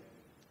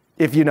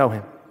if you know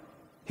him.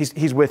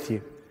 He's with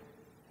you.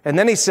 And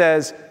then he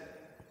says,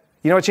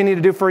 you know what you need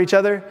to do for each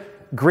other?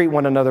 Greet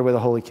one another with a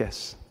holy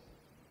kiss.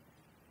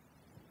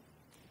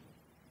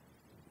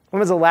 When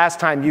was the last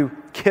time you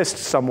kissed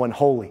someone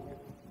holy?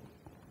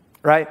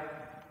 Right?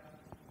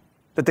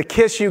 That the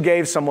kiss you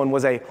gave someone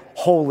was a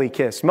holy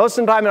kiss. Most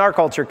of the time in our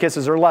culture,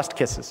 kisses are lust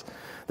kisses.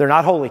 They're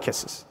not holy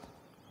kisses.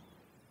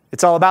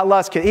 It's all about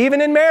lust.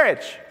 Even in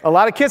marriage, a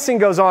lot of kissing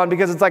goes on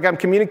because it's like I'm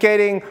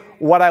communicating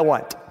what I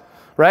want,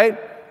 right?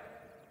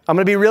 I'm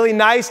going to be really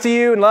nice to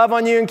you and love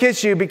on you and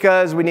kiss you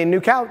because we need a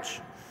new couch,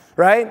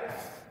 right?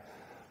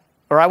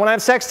 Or I want to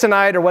have sex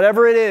tonight or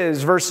whatever it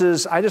is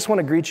versus I just want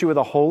to greet you with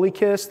a holy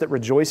kiss that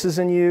rejoices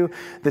in you,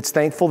 that's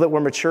thankful that we're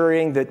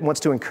maturing, that wants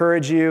to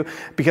encourage you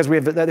because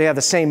they have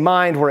the same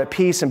mind, we're at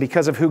peace, and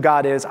because of who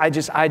God is, I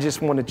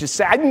just want to just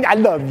say, I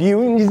love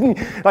you.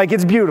 Like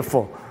it's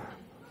beautiful.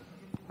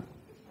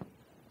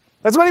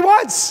 That's what he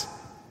wants.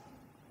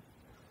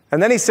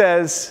 And then he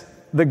says,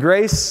 the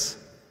grace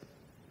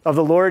of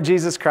the Lord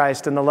Jesus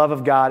Christ and the love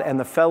of God and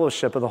the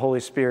fellowship of the Holy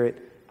Spirit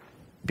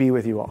be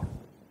with you all.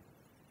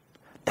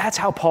 That's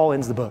how Paul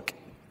ends the book.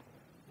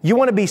 You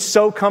want to be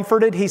so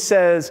comforted? He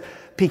says,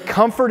 be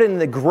comforted in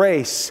the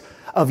grace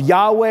of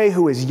Yahweh,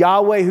 who is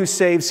Yahweh who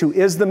saves, who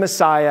is the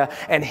Messiah,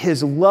 and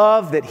his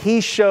love that he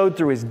showed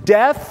through his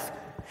death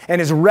and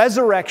his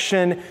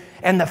resurrection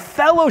and the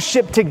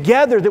fellowship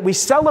together that we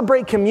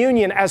celebrate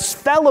communion as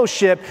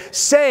fellowship,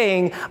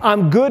 saying,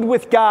 I'm good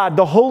with God,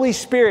 the Holy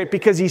Spirit,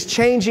 because he's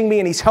changing me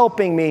and he's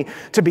helping me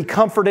to be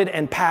comforted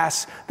and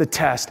pass the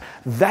test.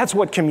 That's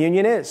what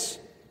communion is.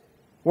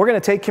 We're going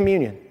to take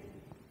communion.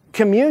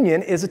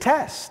 Communion is a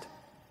test.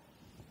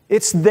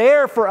 It's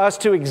there for us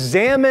to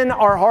examine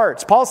our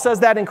hearts. Paul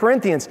says that in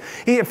Corinthians.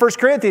 In 1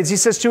 Corinthians, he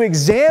says to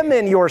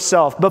examine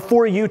yourself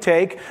before you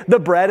take the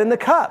bread and the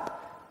cup,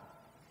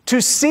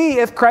 to see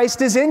if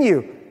Christ is in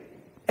you.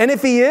 And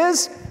if he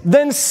is,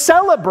 then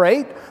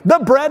celebrate the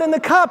bread and the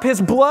cup,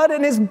 his blood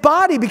and his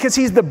body, because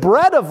he's the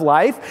bread of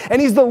life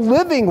and he's the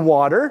living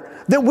water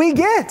that we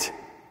get.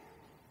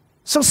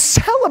 So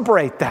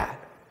celebrate that.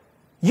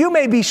 You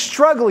may be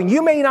struggling.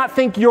 You may not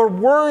think you're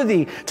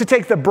worthy to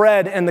take the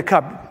bread and the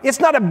cup. It's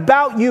not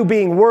about you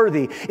being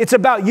worthy. It's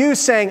about you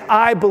saying,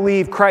 I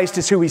believe Christ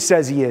is who he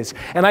says he is.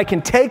 And I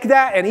can take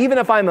that, and even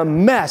if I'm a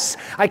mess,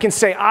 I can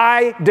say,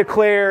 I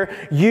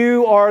declare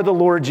you are the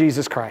Lord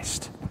Jesus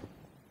Christ.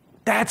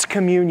 That's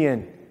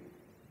communion.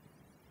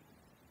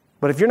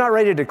 But if you're not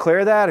ready to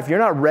declare that, if you're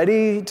not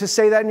ready to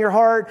say that in your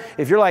heart,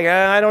 if you're like,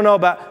 I don't know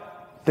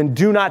about, then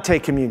do not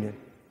take communion.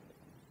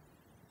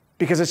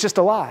 Because it's just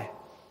a lie.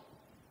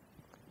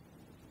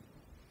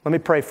 Let me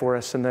pray for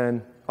us, and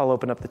then I'll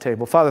open up the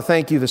table. Father,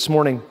 thank you this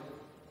morning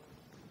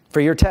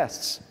for your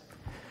tests.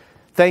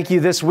 Thank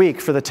you this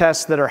week for the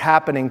tests that are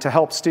happening to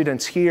help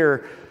students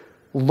here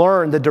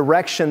learn the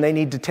direction they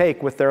need to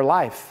take with their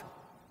life,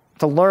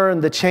 to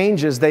learn the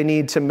changes they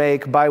need to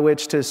make by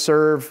which to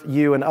serve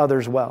you and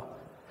others well.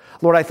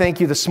 Lord, I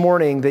thank you this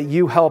morning that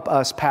you help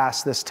us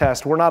pass this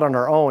test. We're not on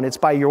our own. It's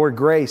by your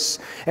grace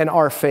and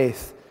our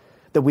faith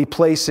that we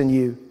place in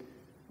you.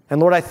 And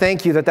Lord, I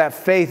thank you that that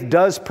faith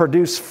does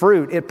produce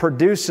fruit. It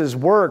produces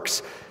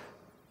works,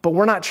 but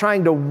we're not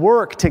trying to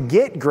work to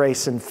get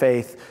grace and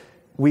faith.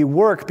 We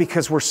work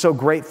because we're so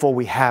grateful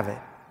we have it,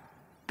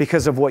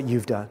 because of what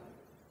you've done.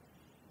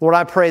 Lord,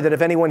 I pray that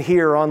if anyone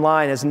here or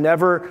online has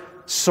never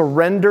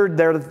surrendered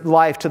their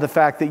life to the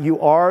fact that you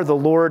are the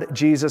Lord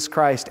Jesus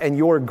Christ and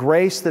your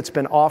grace that's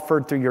been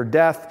offered through your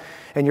death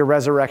and your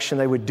resurrection,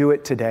 they would do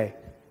it today.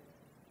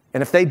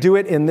 And if they do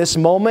it in this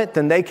moment,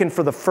 then they can,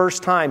 for the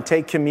first time,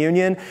 take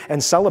communion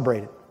and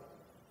celebrate it.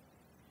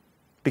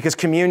 Because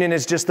communion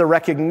is just the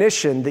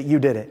recognition that you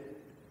did it.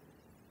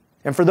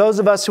 And for those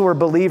of us who are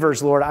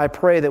believers, Lord, I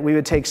pray that we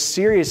would take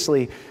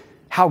seriously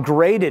how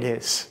great it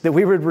is, that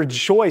we would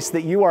rejoice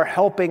that you are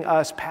helping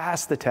us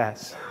pass the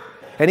test.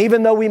 And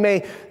even though we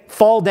may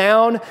fall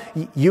down,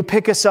 you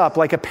pick us up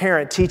like a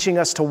parent teaching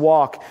us to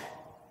walk,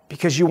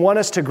 because you want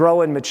us to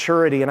grow in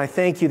maturity. And I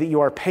thank you that you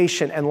are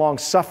patient and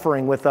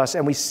long-suffering with us,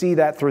 and we see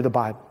that through the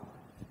Bible.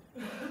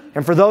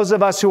 And for those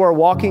of us who are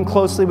walking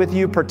closely with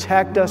you,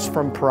 protect us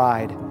from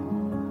pride.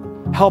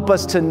 Help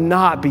us to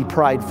not be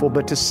prideful,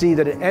 but to see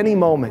that at any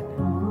moment,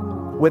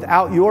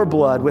 without your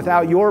blood,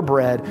 without your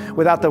bread,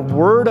 without the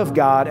Word of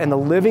God and the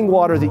living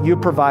water that you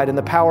provide and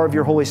the power of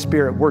your Holy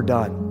Spirit, we're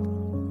done.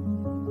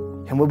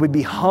 And would we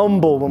be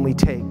humble when we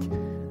take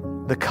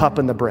the cup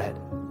and the bread?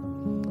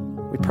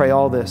 We pray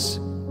all this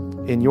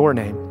in your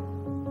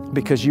name,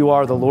 because you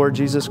are the Lord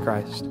Jesus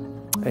Christ.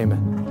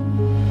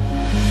 Amen.